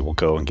everybody will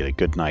go and get a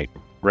good night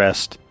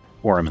rest.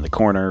 Orem in the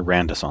corner,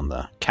 Randus on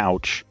the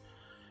couch,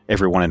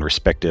 everyone in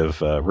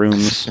respective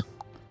rooms.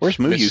 Where's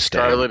Muyu Miss stay?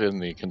 Scarlet in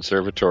the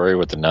conservatory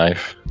with the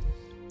knife.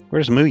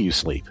 Where's Muyu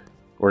sleep?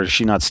 Or does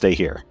she not stay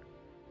here?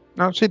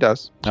 No, she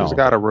does. She's Oh.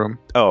 got a room.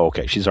 Oh,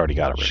 okay. She's already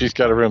got a room. She's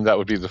got a room that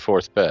would be the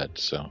 4th bed,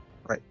 so.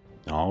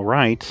 All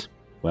right.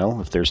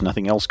 Well, if there's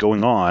nothing else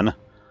going on,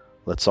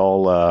 let's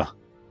all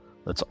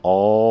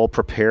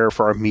prepare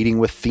for our meeting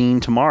with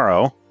Thien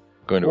tomorrow.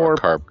 Going to Or,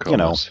 our carb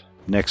comas.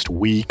 Next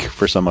week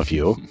for some of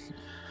you.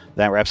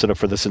 That wraps it up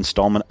for this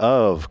installment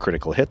of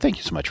Critical Hit. Thank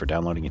you so much for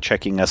downloading and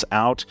checking us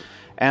out.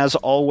 As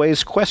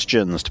always,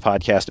 questions to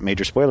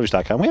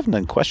podcast@majorspoilers.com. We haven't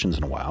done questions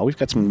in a while. We've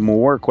got some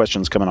more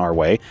questions coming our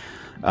way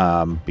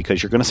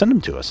because you're going to send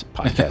them to us at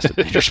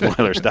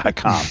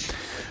podcast@majorspoilers.com.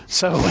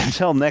 So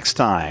until next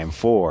time,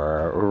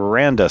 for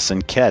Randus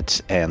and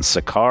Ket and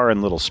Sakar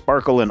and Little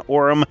Sparkle and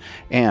Orem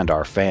and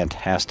our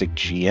fantastic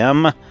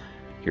GM,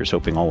 here's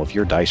hoping all of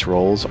your dice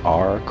rolls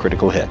are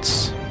critical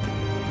hits.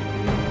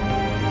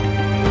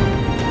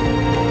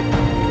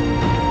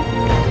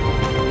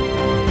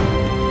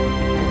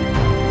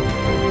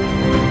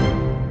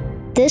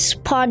 This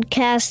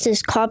podcast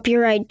is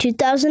copyright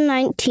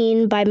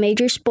 2019 by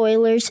Major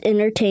Spoilers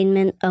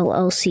Entertainment,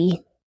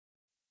 LLC.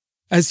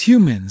 As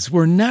humans,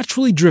 we're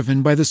naturally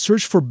driven by the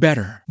search for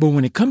better. But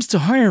when it comes to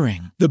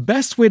hiring, the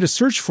best way to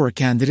search for a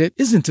candidate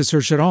isn't to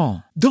search at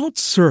all. Don't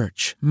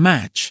search,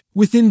 match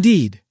with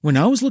Indeed. When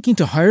I was looking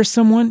to hire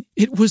someone,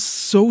 it was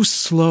so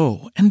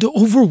slow and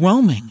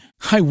overwhelming.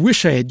 I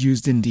wish I had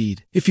used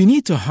Indeed. If you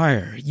need to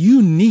hire,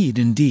 you need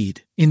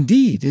Indeed.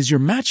 Indeed is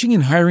your matching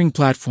and hiring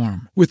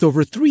platform with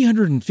over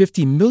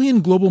 350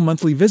 million global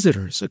monthly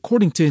visitors,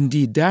 according to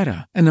Indeed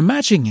data, and a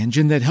matching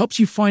engine that helps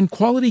you find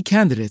quality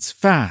candidates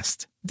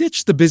fast.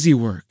 Ditch the busy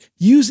work.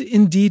 Use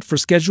Indeed for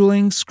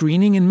scheduling,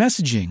 screening, and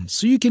messaging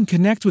so you can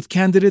connect with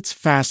candidates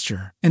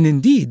faster. And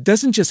Indeed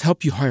doesn't just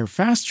help you hire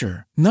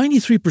faster.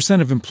 93%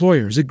 of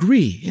employers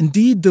agree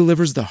Indeed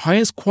delivers the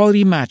highest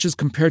quality matches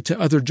compared to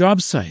other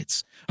job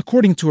sites,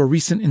 according to a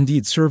recent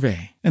Indeed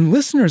survey. And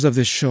listeners of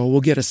this show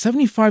will get a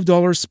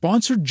 $75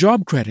 sponsored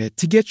job credit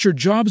to get your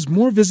jobs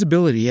more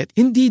visibility at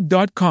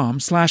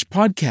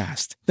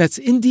Indeed.com/podcast. That's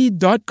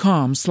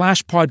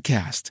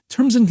Indeed.com/podcast.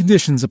 Terms and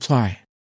conditions apply.